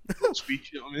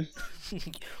speech. You know what I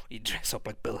mean? You dress up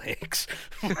like Bill Hicks.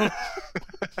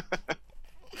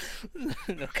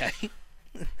 Okay.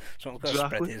 So I'm gonna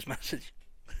spread his message.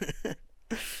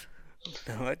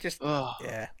 No, I just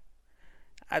yeah.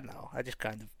 I don't know. I just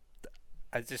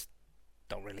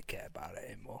don't really care about it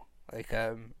anymore. Like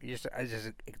I just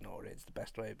ignore it. It's the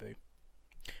best way to be.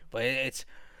 But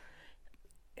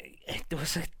there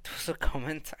was a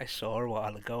comment I saw a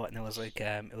while ago, and it was like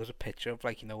it was a picture of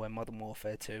like when Modern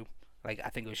Warfare 2. Like I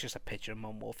think it was just a picture of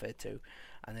Modern Warfare 2,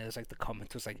 and it was like the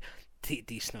comment was like,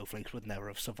 "These snowflakes would never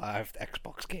have survived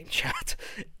Xbox Game Chat,"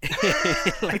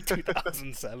 like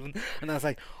 2007, and I was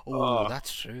like, "Oh,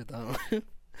 that's true though."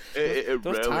 Those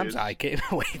really times is. I came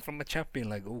away from the chat being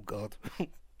like, "Oh God."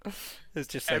 It's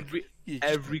just like,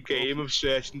 every game of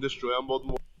Search and Destroy on Modern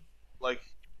Warfare, like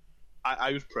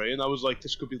I was praying. I was like,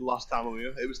 this could be the last time I'm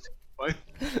here. It was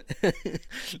terrifying.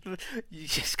 You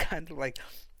just kind of like,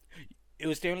 it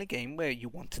was the only game where you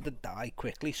wanted to die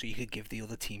quickly so you could give the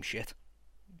other team shit.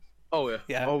 Oh yeah.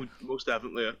 Yeah. Oh, most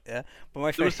definitely. Yeah.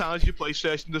 But there was times you play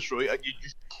Search and Destroy and you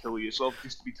just kill yourself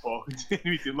just to be talking to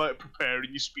anything, like preparing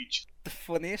your speech. The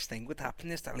funniest thing would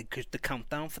happen is that, like, 'cause the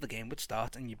countdown for the game would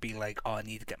start, and you'd be like, "Oh, I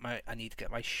need to get my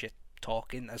shit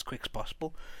talking as quick as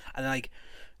possible," and like,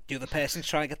 the other person's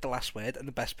trying to get the last word, and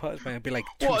the best part is when it'd be like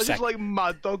 2 seconds. Just like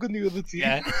Mad Dog on the other team.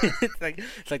 Yeah, it's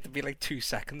like there'd be like 2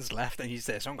 seconds left, and you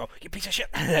say someone go, "You piece of shit,"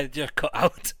 and then it just cut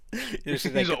out. You just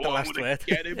like, get the last word,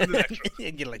 get him in the next round.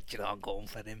 and you're like, I'm going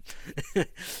for him.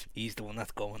 He's the one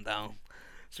that's going down.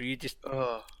 So you just, it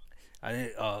was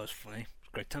funny, it was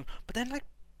a great time. But then like,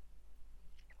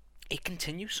 it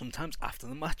continues sometimes after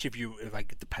the match if you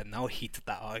like, depending how heated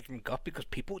that argument got, because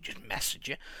people would just message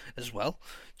you as well.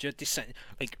 Do you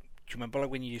remember like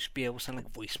when you used to be able to send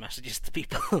like voice messages to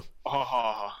people?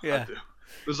 Yeah.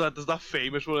 There's that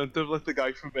famous one, like the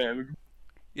guy from Birmingham.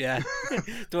 Yeah,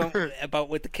 the one about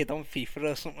with the kid on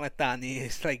FIFA or something like that, and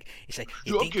he's like,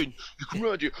 you come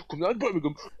round here, come down to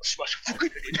Birmingham, smash your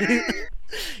fucking head.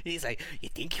 He's like, you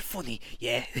think you're funny,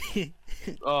 yeah.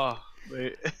 Oh,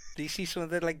 mate. Do you see some of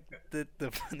the like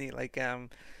the funny like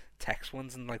text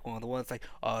ones, and like one of the ones like,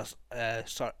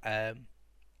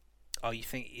 you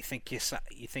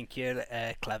think you're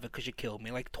clever because you killed me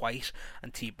like twice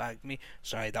and teabagged me.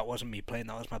 Sorry, that wasn't me playing.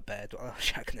 That was my bed. I was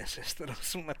shagging his sister or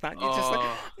something like that.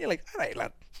 You're like, all right,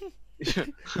 lad.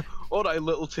 All right,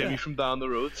 little Timmy from down the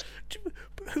road.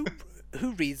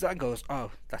 Who reads that and goes,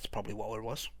 oh, that's probably what it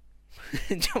was.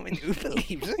 Do you know what I mean? Who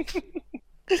believes it?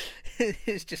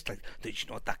 It's just like, did you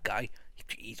know what, that guy?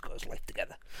 He's got his life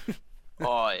together.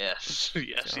 Oh yes,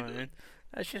 yes, he did.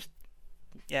 It's just.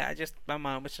 Yeah, my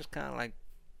mom was just kind of like,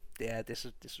 yeah, this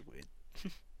is weird.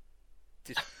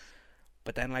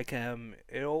 But then like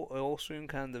it all soon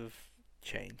kind of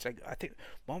changed. Like I think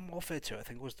Modern Warfare 2, I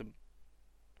think was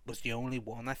the only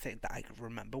one I think that I could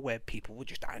remember where people were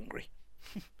just angry.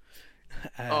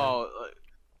 Well,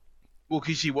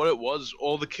 you see what it was.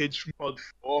 All the kids from Mod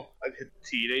 4 had hit the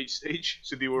teenage stage,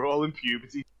 so they were all in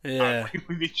puberty, angry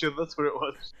with each other. That's what it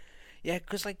was. Yeah,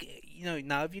 because like,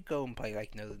 now if you go and play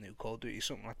like, the new Call of Duty or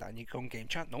something like that, and you go on game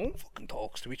chat, no one fucking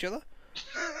talks to each other.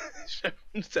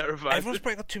 It's terrifying. Everyone's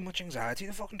probably got too much anxiety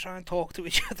to fucking try and talk to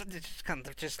each other. They just kind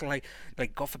of like,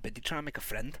 God forbid, they try and make a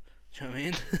friend. Do you know what I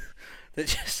mean? They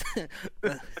just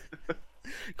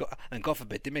and God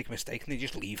forbid they make a mistake and they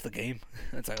just leave the game.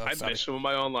 It's like, oh, I sorry. miss some of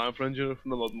my online friends, you know,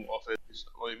 from the Modern Warfare. I'm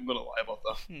not even gonna lie about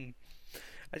that.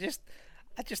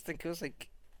 I just think it was like,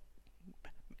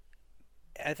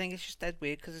 I think it's just dead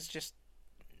weird because it's just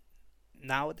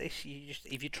nowadays you just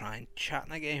if you try and chat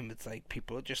in a game, it's like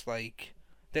people are just like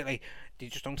they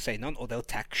just don't say none or they'll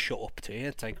text shut up to you.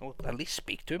 It's like, oh, at least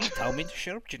speak to him and tell me to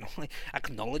shut up. Do you know, like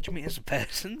acknowledge me as a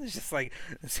person. It's just like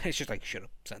shut up,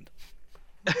 send.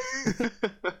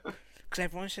 Because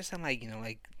everyone's just on like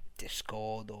like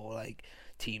Discord or like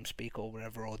TeamSpeak or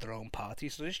whatever or their own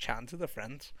parties, so just chatting to their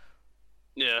friends.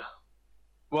 Yeah.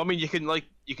 Well, I mean, you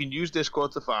can use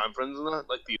Discord to find friends and that,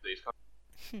 like these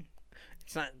days.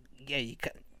 It's not, yeah, you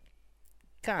can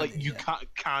Like you yeah.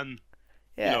 can,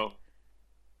 Yeah. you know.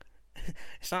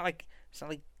 It's not like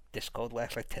Discord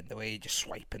works like Tinder where you're just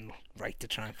swiping right to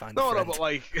try and find a No, friend. but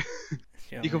like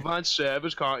You know you can what I mean? find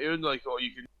servers, can't you? And like, or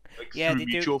you can like Yeah, through they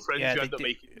do. mutual friends, Yeah, you they end up do.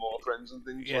 making more friends and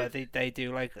things. Yeah, like, they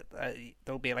do like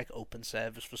there'll be like open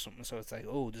servers for something, so it's like,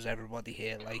 oh, does everybody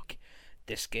here like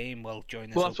this game? Well, join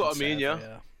this. Well, that's open what I mean, server,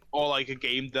 yeah. Or like a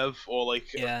game dev, or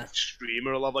like Yeah. a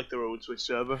streamer will have like their own Twitch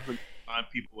server and find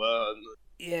people there. And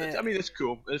Yeah. I mean, it's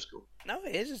cool. It's cool. No,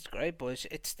 it is. It's great, but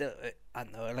it's still. I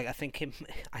don't know. Like I think it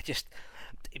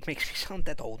makes me sound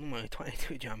dead old when I'm 22.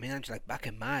 Do you know what I mean? I'm just like back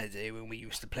in my day when we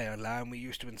used to play online, we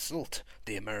used to insult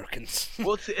the Americans.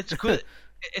 Well, it's good.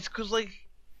 It's because like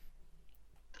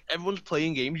everyone's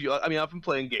playing games. I mean, I've been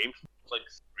playing games since like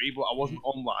 3, but I wasn't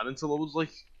online until I was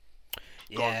like,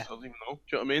 God, Yeah. I don't even know.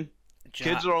 Do you know what I mean? Do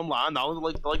you know Kids are online now.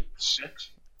 They're like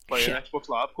 6 playing Yeah. Xbox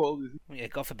Live Call of Duty. Yeah,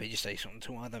 God forbid you say something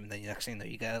to one of them, and then the next thing you know,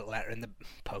 you get a letter in the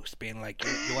post being like,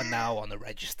 you are now on the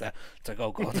register. It's like,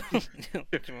 oh God. Do you know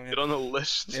what I mean? You're on the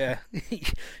list. Yeah.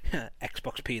 Yeah.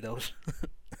 Xbox pedos.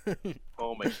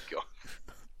 Oh my God.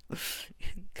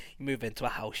 You move into a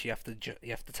house, you have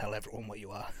to tell everyone what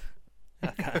you are.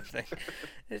 That kind of thing.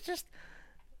 It's just,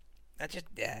 I'm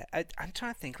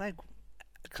trying to think, like,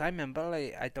 because I remember,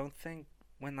 like, I don't think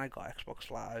when I got Xbox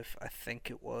Live, I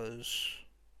think it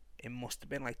must have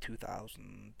been like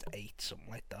 2008, something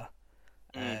like that.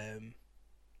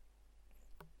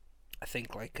 I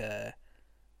think like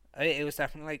it was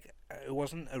definitely like it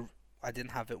wasn't I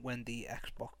didn't have it when the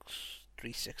Xbox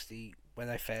 360 when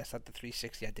I first had the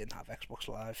 360. I didn't have Xbox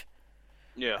Live.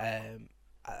 Yeah.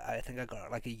 I think I got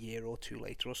it like a year or two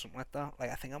later or something like that.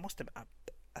 Like I think I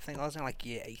was in like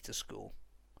year 8 of school.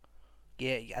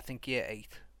 Yeah, I think year 8.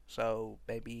 So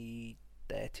maybe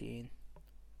 13,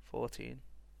 14,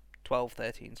 12,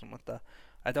 13, something like that.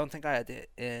 I don't think I had it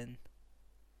in.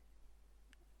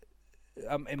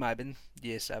 It might have been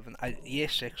year 7. Year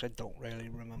 6, I don't really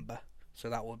remember. So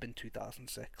that would have been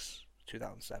 2006,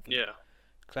 2007. Yeah.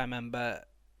 Because I remember,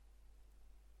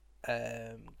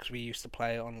 because we used to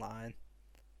play online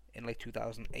in like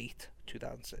 2008,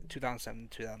 2007,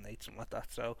 2008, something like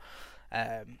that. So,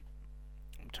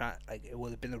 I'm trying, like, it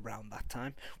would have been around that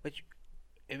time. Which,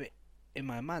 in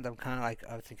my mind, I'm kind of like,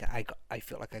 I was thinking, I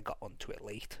feel like I got onto it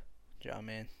late. Do you know what I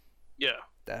mean? Yeah.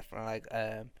 Definitely,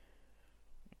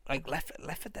 like Left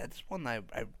 4 Dead is one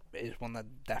is one that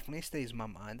definitely stays in my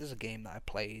mind as a game that I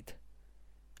played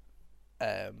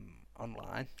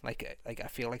online. Like I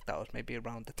feel like that was maybe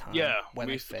around the time when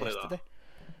we I used to play first did it.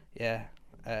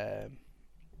 Yeah.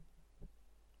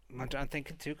 I'm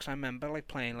thinking too because I remember like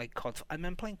playing like COD. I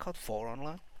remember playing COD 4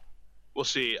 online. Well,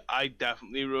 see, I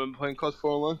definitely remember playing COD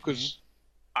 4 online because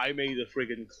I made a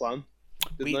friggin' clan,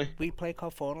 didn't I? We play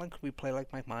COD 4 online because we play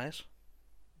like Mike Myers.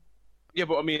 Yeah,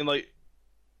 but I mean, like,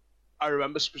 I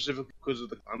remember specifically because of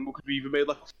the clan, because we even made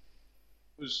like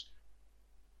it was.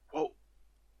 Oh,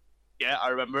 yeah, I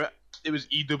remember it. It was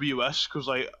EWS because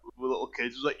like we were little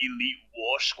kids. It was like Elite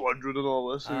War Squadron and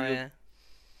all this. Oh And yeah.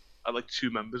 I had like 2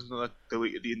 members and then I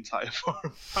deleted the entire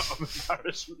forum out of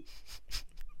embarrassment.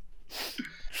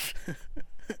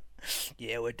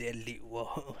 Yeah, we're the Elite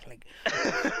War, like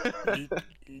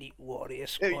elite Warrior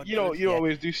Hey, Squad. you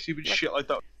always do stupid shit like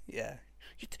that. Yeah.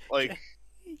 Like,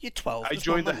 You're 12. I There's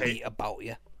joined no the hate. elite about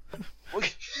you.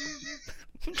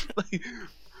 like,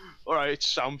 alright, it's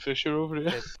Sam Fisher over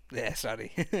here. Yeah,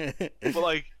 sorry. But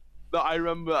like, no, I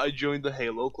remember I joined the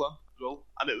Halo clan as well,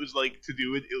 and it was like to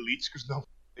do with elites because no one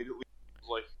played elite. I was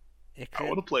like, I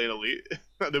want to play an elite,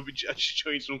 and then I just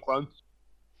joined some clans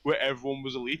where everyone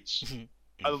was elites, and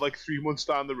then, like 3 months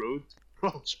down the road, we're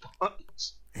all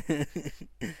Spartans.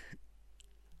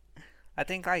 I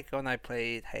think like when I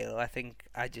played Halo, I think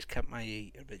I just kept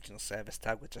my original service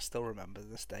tag, which I still remember to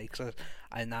this day. Because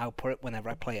I now put it whenever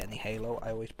I play any Halo,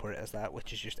 I always put it as that,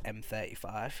 which is just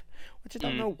M35. Which I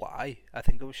don't know why. I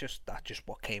think it was just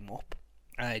what came up.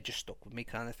 It just stuck with me,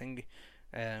 kind of thing.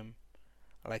 Um,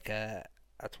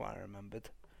 that's what I remembered.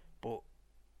 But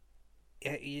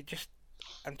yeah, you just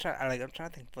I'm trying to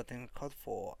think of what thing called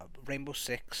for Rainbow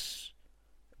Six,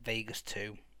 Vegas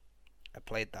 2. I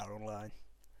played that online.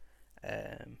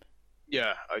 Um,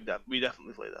 Yeah, we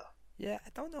definitely played that. yeah, I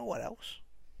don't know what else.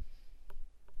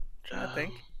 Trying to Um,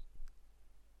 think.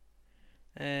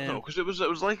 I don't know, Um, because it was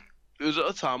at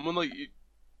a time when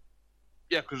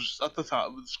yeah, because at the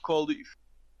time it was Call of Duty,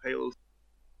 Halo,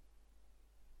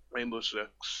 Rainbow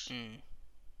Six. mm,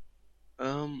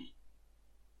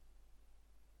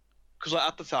 Because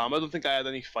at the time I don't think I had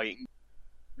any fighting.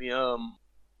 Me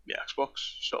yeah, Xbox,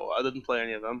 so I didn't play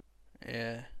any of them.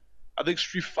 yeah, I think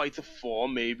Street Fighter 4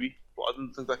 maybe, but I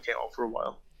didn't think that came out for a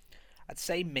while. I'd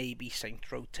say maybe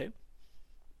Saints Row 2.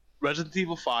 Resident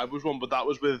Evil 5 was one, but that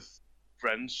was with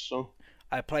friends, so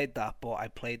I played that, but I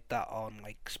played that on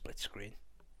like split screen.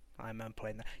 I remember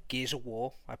playing that. Gears of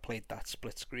War, I played that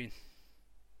split screen.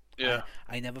 yeah.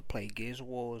 I never played Gears of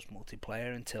War's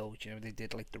multiplayer until they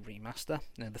did like the remaster,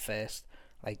 the first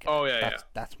like Oh yeah,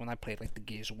 that's when I played like the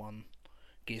Gears of War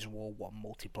 1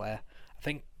 multiplayer. I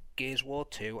think Gears of War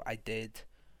 2 I did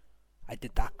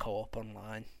that co-op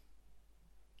online.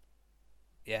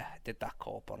 Yeah, I did that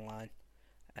co-op online.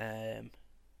 Um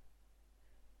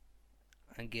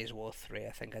and Gears of War 3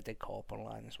 I think I did co-op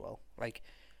online as well. Like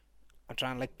I'm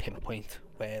trying to like pinpoint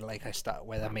where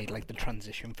I made like the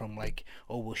transition from like,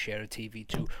 oh, we'll share a TV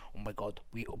to, oh my god,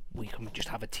 we can just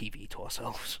have a TV to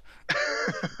ourselves.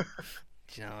 yeah.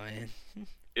 Do you know what I mean?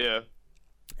 Yeah.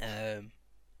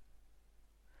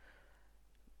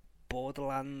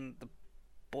 The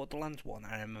Borderlands 1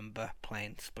 I remember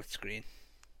playing split screen.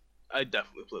 I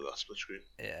definitely played that split screen.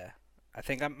 Yeah. I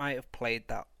think I might have played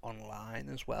that online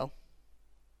as well.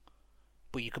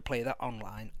 But you could play that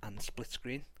online and split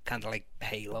screen, kind of like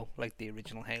Halo, like the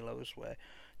original Halos, where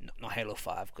not Halo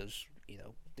 5 because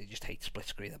they just hate split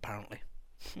screen apparently.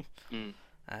 Mm.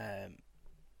 Um,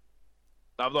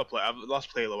 I've not played. The last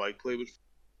Halo I played was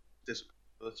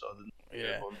disappointed, so I didn't.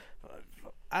 yeah,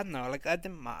 I don't know. Like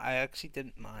I actually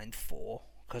didn't mind 4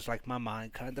 because like my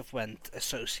mind kind of went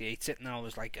associate it now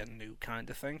as like a new kind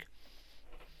of thing.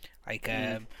 Like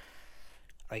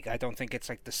like I don't think it's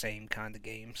like the same kind of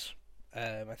games.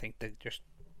 I think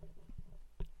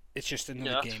it's just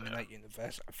another game in that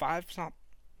universe. 5's not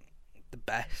the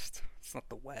best. It's not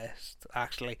the worst.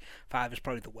 Actually, 5 is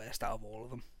probably the worst out of all of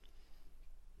them.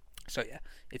 So yeah,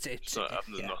 I've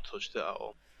not touched it at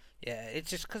all. Yeah, it's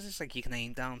just because it's like you can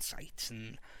aim down sights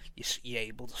and you're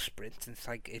able to sprint, and it's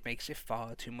like it makes it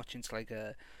far too much into like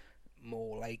a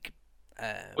more like.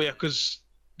 Well, yeah, because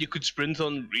you could sprint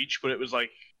on Reach, but it was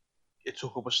like it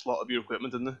took up a slot of your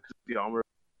equipment, didn't it? 'Cause of the armor.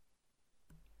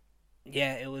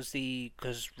 Yeah, it was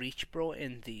because Reach brought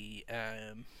in the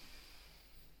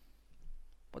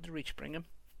what did Reach bring him?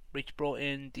 Reach brought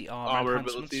in the armor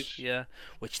enhancements, abilities. yeah,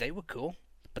 which they were cool,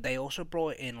 but they also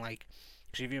brought in like,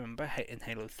 because if you remember in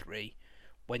Halo 3,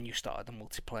 when you started the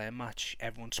multiplayer match,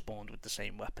 everyone spawned with the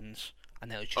same weapons,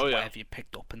 and it was just whatever you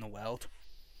picked up in the world,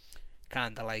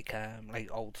 kind of like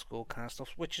old school kind of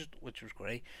stuff, which was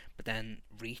great. But then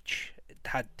Reach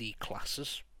had the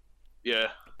classes. Yeah.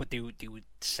 But they would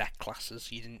set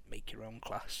classes. You didn't make your own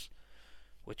class,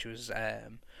 which was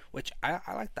which I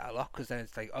like that a lot, because then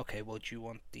it's like, okay, well, do you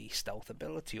want the stealth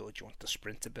ability, or do you want the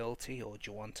sprint ability, or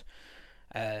do you want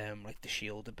like the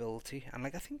shield ability? And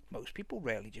like I think most people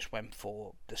really just went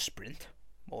for the sprint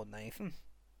more than anything.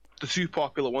 The two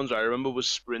popular ones I remember was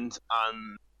sprint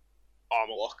and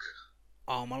armor lock.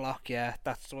 Armor lock, yeah,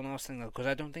 that's the one I was thinking of, because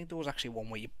I don't think there was actually one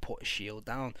where you put a shield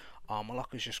down. Armor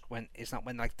lock is just is that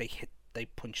when like they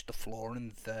punch the floor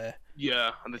and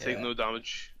yeah, and they take no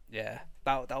damage. Yeah,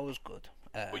 that was good.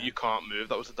 But you can't move.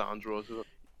 That was the down draw to it.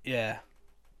 Yeah.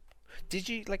 Did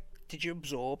you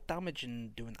absorb damage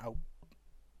and do an out?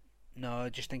 No, I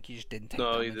just think you just didn't take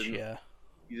damage. You didn't. Yeah.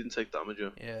 You didn't take damage. Yeah.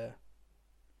 Yeah.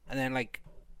 And then like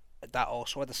that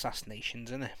also had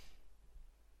assassinations in it.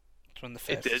 It's when the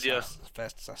first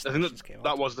first assassinations came out.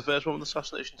 That was the first one with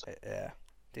assassinations. Yeah.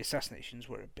 The assassinations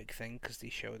were a big thing because they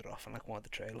showed it off in like one of the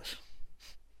trailers.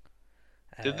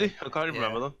 Did they? I can't even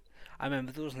remember them. I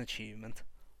remember there was an achievement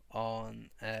on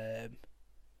Halo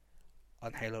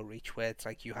Reach where it's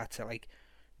like you had to like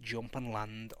jump and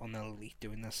land on an elite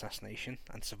doing an assassination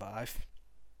and survive.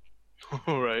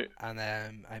 Right. And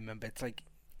I remember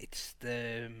it's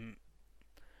the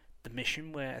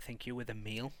mission where I think you're with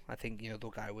Emil. I think the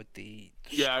guy with the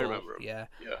skull, I remember him. Yeah.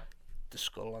 Yeah. The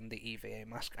skull and the EVA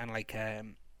mask, and like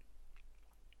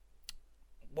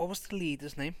what was the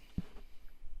leader's name?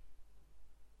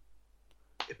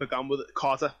 It began with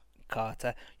Carter.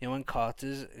 Carter. You know when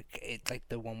Carter's like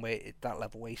the one where that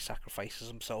level where he sacrifices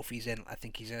himself. He's in. I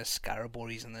think he's in a scarab or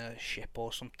he's in a ship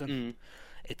or something. Mm.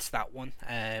 It's that one.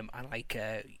 And like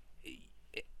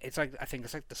it's like I think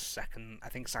it's like the second. I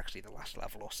think it's actually the last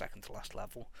level or second to last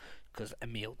level, because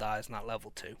Emil dies in that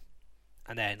level too.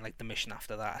 And then like the mission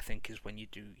after that, I think, is when you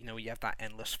do, you have that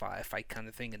endless firefight kind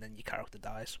of thing, and then your character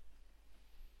dies.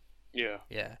 Yeah.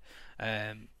 Yeah.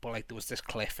 But like there was this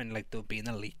cliff, and like there would be an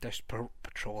elite just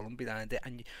patrolling behind it,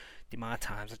 and the amount of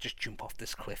times I just jump off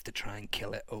this cliff to try and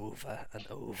kill it over and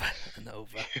over and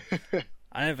over,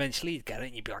 and eventually you'd get it,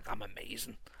 and you'd be like, I'm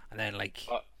amazing, and then like.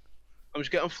 I'm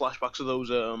just getting flashbacks of those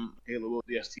Halo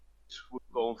ODSTs were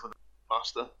going for the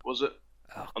Master, was it?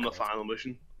 On the final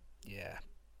mission. Yeah.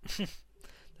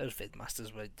 Those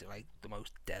Vidmasters were like the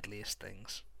most deadliest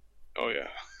things. Oh yeah.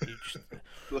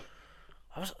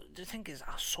 The thing is,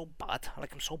 I'm so bad.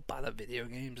 Like, I'm so bad at video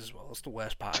games as well. It's the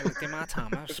worst part. Like, the amount of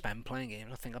time I spend playing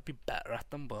games, I think I'd be better at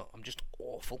them, but I'm just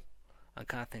awful. And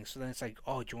kind of thing. So then it's like,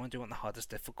 oh, do you want to do it on the hardest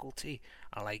difficulty?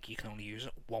 And like, you can only use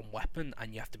one weapon,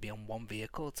 and you have to be on one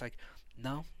vehicle. It's like,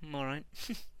 no, I'm alright.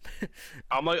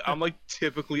 I'm like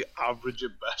typically average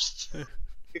at best when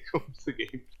it comes to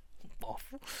games.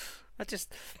 Awful. I'm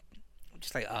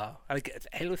just like, like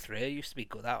Halo 3 I used to be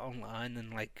good at online,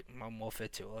 and like Modern Warfare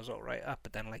 2 I was alright at,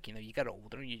 but then like, you get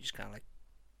older and you just kind of like,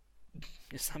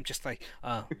 I'm just like,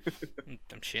 I'm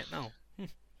shit now.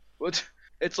 But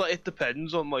it's like, it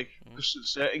depends on like, because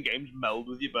certain games meld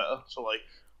with you better, so like,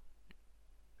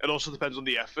 it also depends on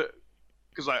the effort,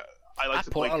 because I like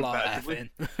to play competitively. A lot of effort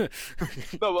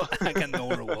in. No, well, I get no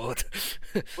reward.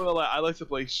 Well, like, I like to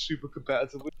play super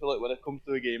competitively. So like, when it comes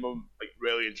to a game I'm like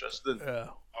really interested in,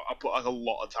 I put like a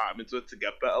lot of time into it to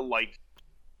get better. Like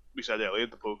we said earlier,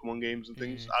 the Pokemon games and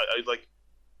things.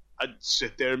 I'd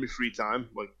sit there in my free time,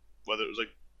 like whether it was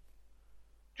like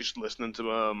just listening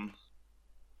to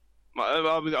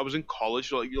I was in college,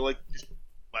 so like just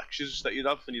lectures that you'd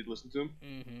have and you'd listen to them.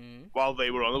 Mm-hmm. While they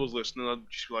were on, I was listening. I'd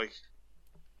just be like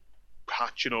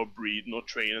hatching or breeding or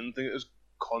training and things. It was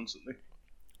constantly.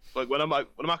 Like when I'm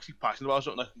actually passionate about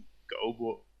something, I can go.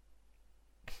 But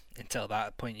until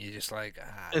that point, you're just like.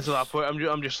 Until that point,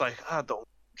 I'm just like, I don't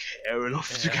care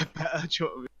enough to get better. Do you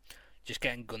know what I mean? Just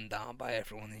getting gunned down by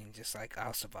everyone, and you're just like,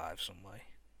 I'll survive some way.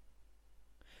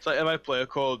 It's like if I play a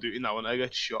Call of Duty now and I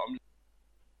get shot, I'm just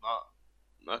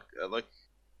not like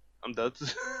I'm dead.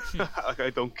 Like I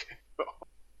don't care.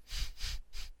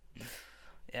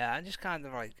 Yeah, I'm just kind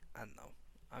of like, I don't know.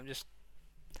 I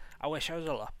wish I was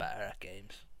a lot better at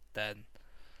games than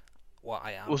what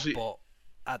I am. Well, see, but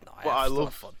I don't know. I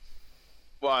love fun.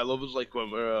 What I love is like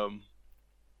when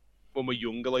we're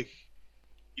younger, like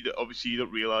obviously you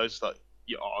don't realise that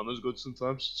you aren't as good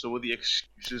sometimes. So with the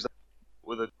excuses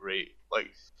with a great,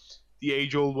 like the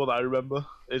age-old one I remember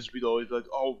is we'd always be like,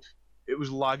 oh, it was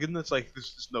lagging. It's like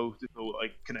there's no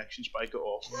like connection spike at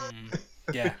all.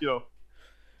 Yeah. You know.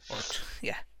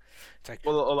 Yeah. It's like,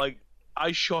 well, or like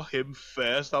I shot him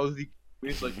first. That was the.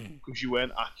 It's like because you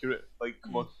weren't accurate. Like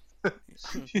come on.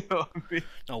 You know what I mean?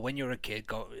 No, when you're a kid,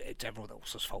 it's everyone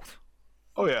else's fault.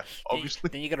 Oh yeah, obviously.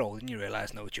 Then you get older and you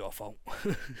realise, no, it's your fault.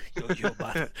 you're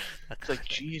bad. It's like,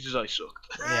 Jesus, I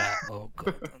sucked. Yeah, oh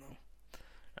god, I know.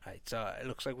 Right, so it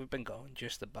looks like we've been going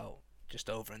just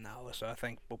over an hour, so I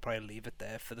think we'll probably leave it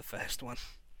there for the first one.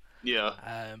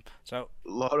 Yeah. So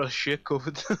a lot of shit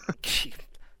covered.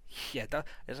 Yeah,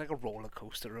 it's like a roller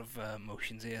coaster of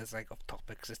emotions here. It's like off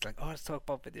topics. It's like, oh, let's talk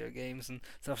about video games and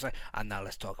stuff. It's like, and now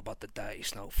let's talk about the dirty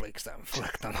snowflakes that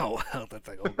inflict on our world. It's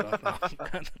like, oh god, no.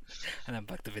 And then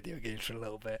back to video games for a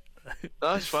little bit.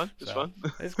 No, it's fun. It's fun.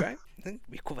 It's great. I think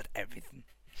we covered everything.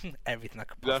 Everything I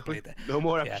could possibly do. No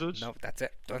more episodes. No, that's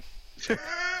it. Done.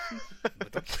 We're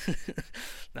done.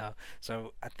 No,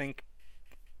 so I think,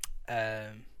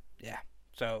 yeah.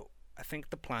 So I think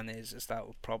the plan is that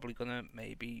we're probably gonna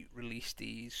maybe release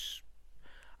these.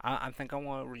 I think I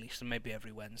want to release them maybe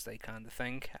every Wednesday kind of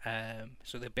thing.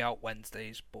 So they'll be out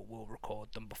Wednesdays, but we'll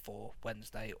record them before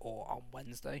Wednesday or on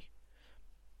Wednesday.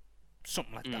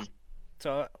 Something like that.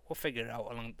 So we'll figure it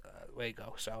out along the way you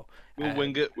go. So we'll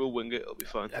wing it. It'll be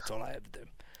fine. That's all I ever do.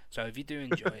 So if you do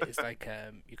enjoy it, it's like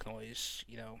you can always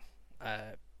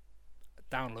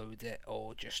download it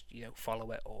or just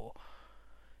follow it, or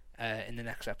in the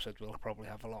next episode we'll probably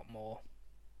have a lot more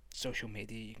social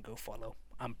media you can go follow,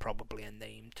 and probably a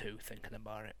name too, thinking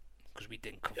about it, because we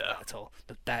didn't cover that at all.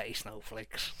 The dirty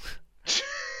snowflakes.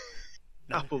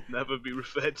 That will never be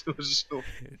referred to as a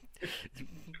snowflake.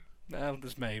 Well,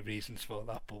 there's many reasons for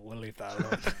that, but we'll leave that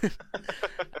alone.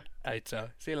 Alright, so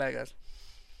see you later, guys.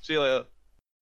 See you later.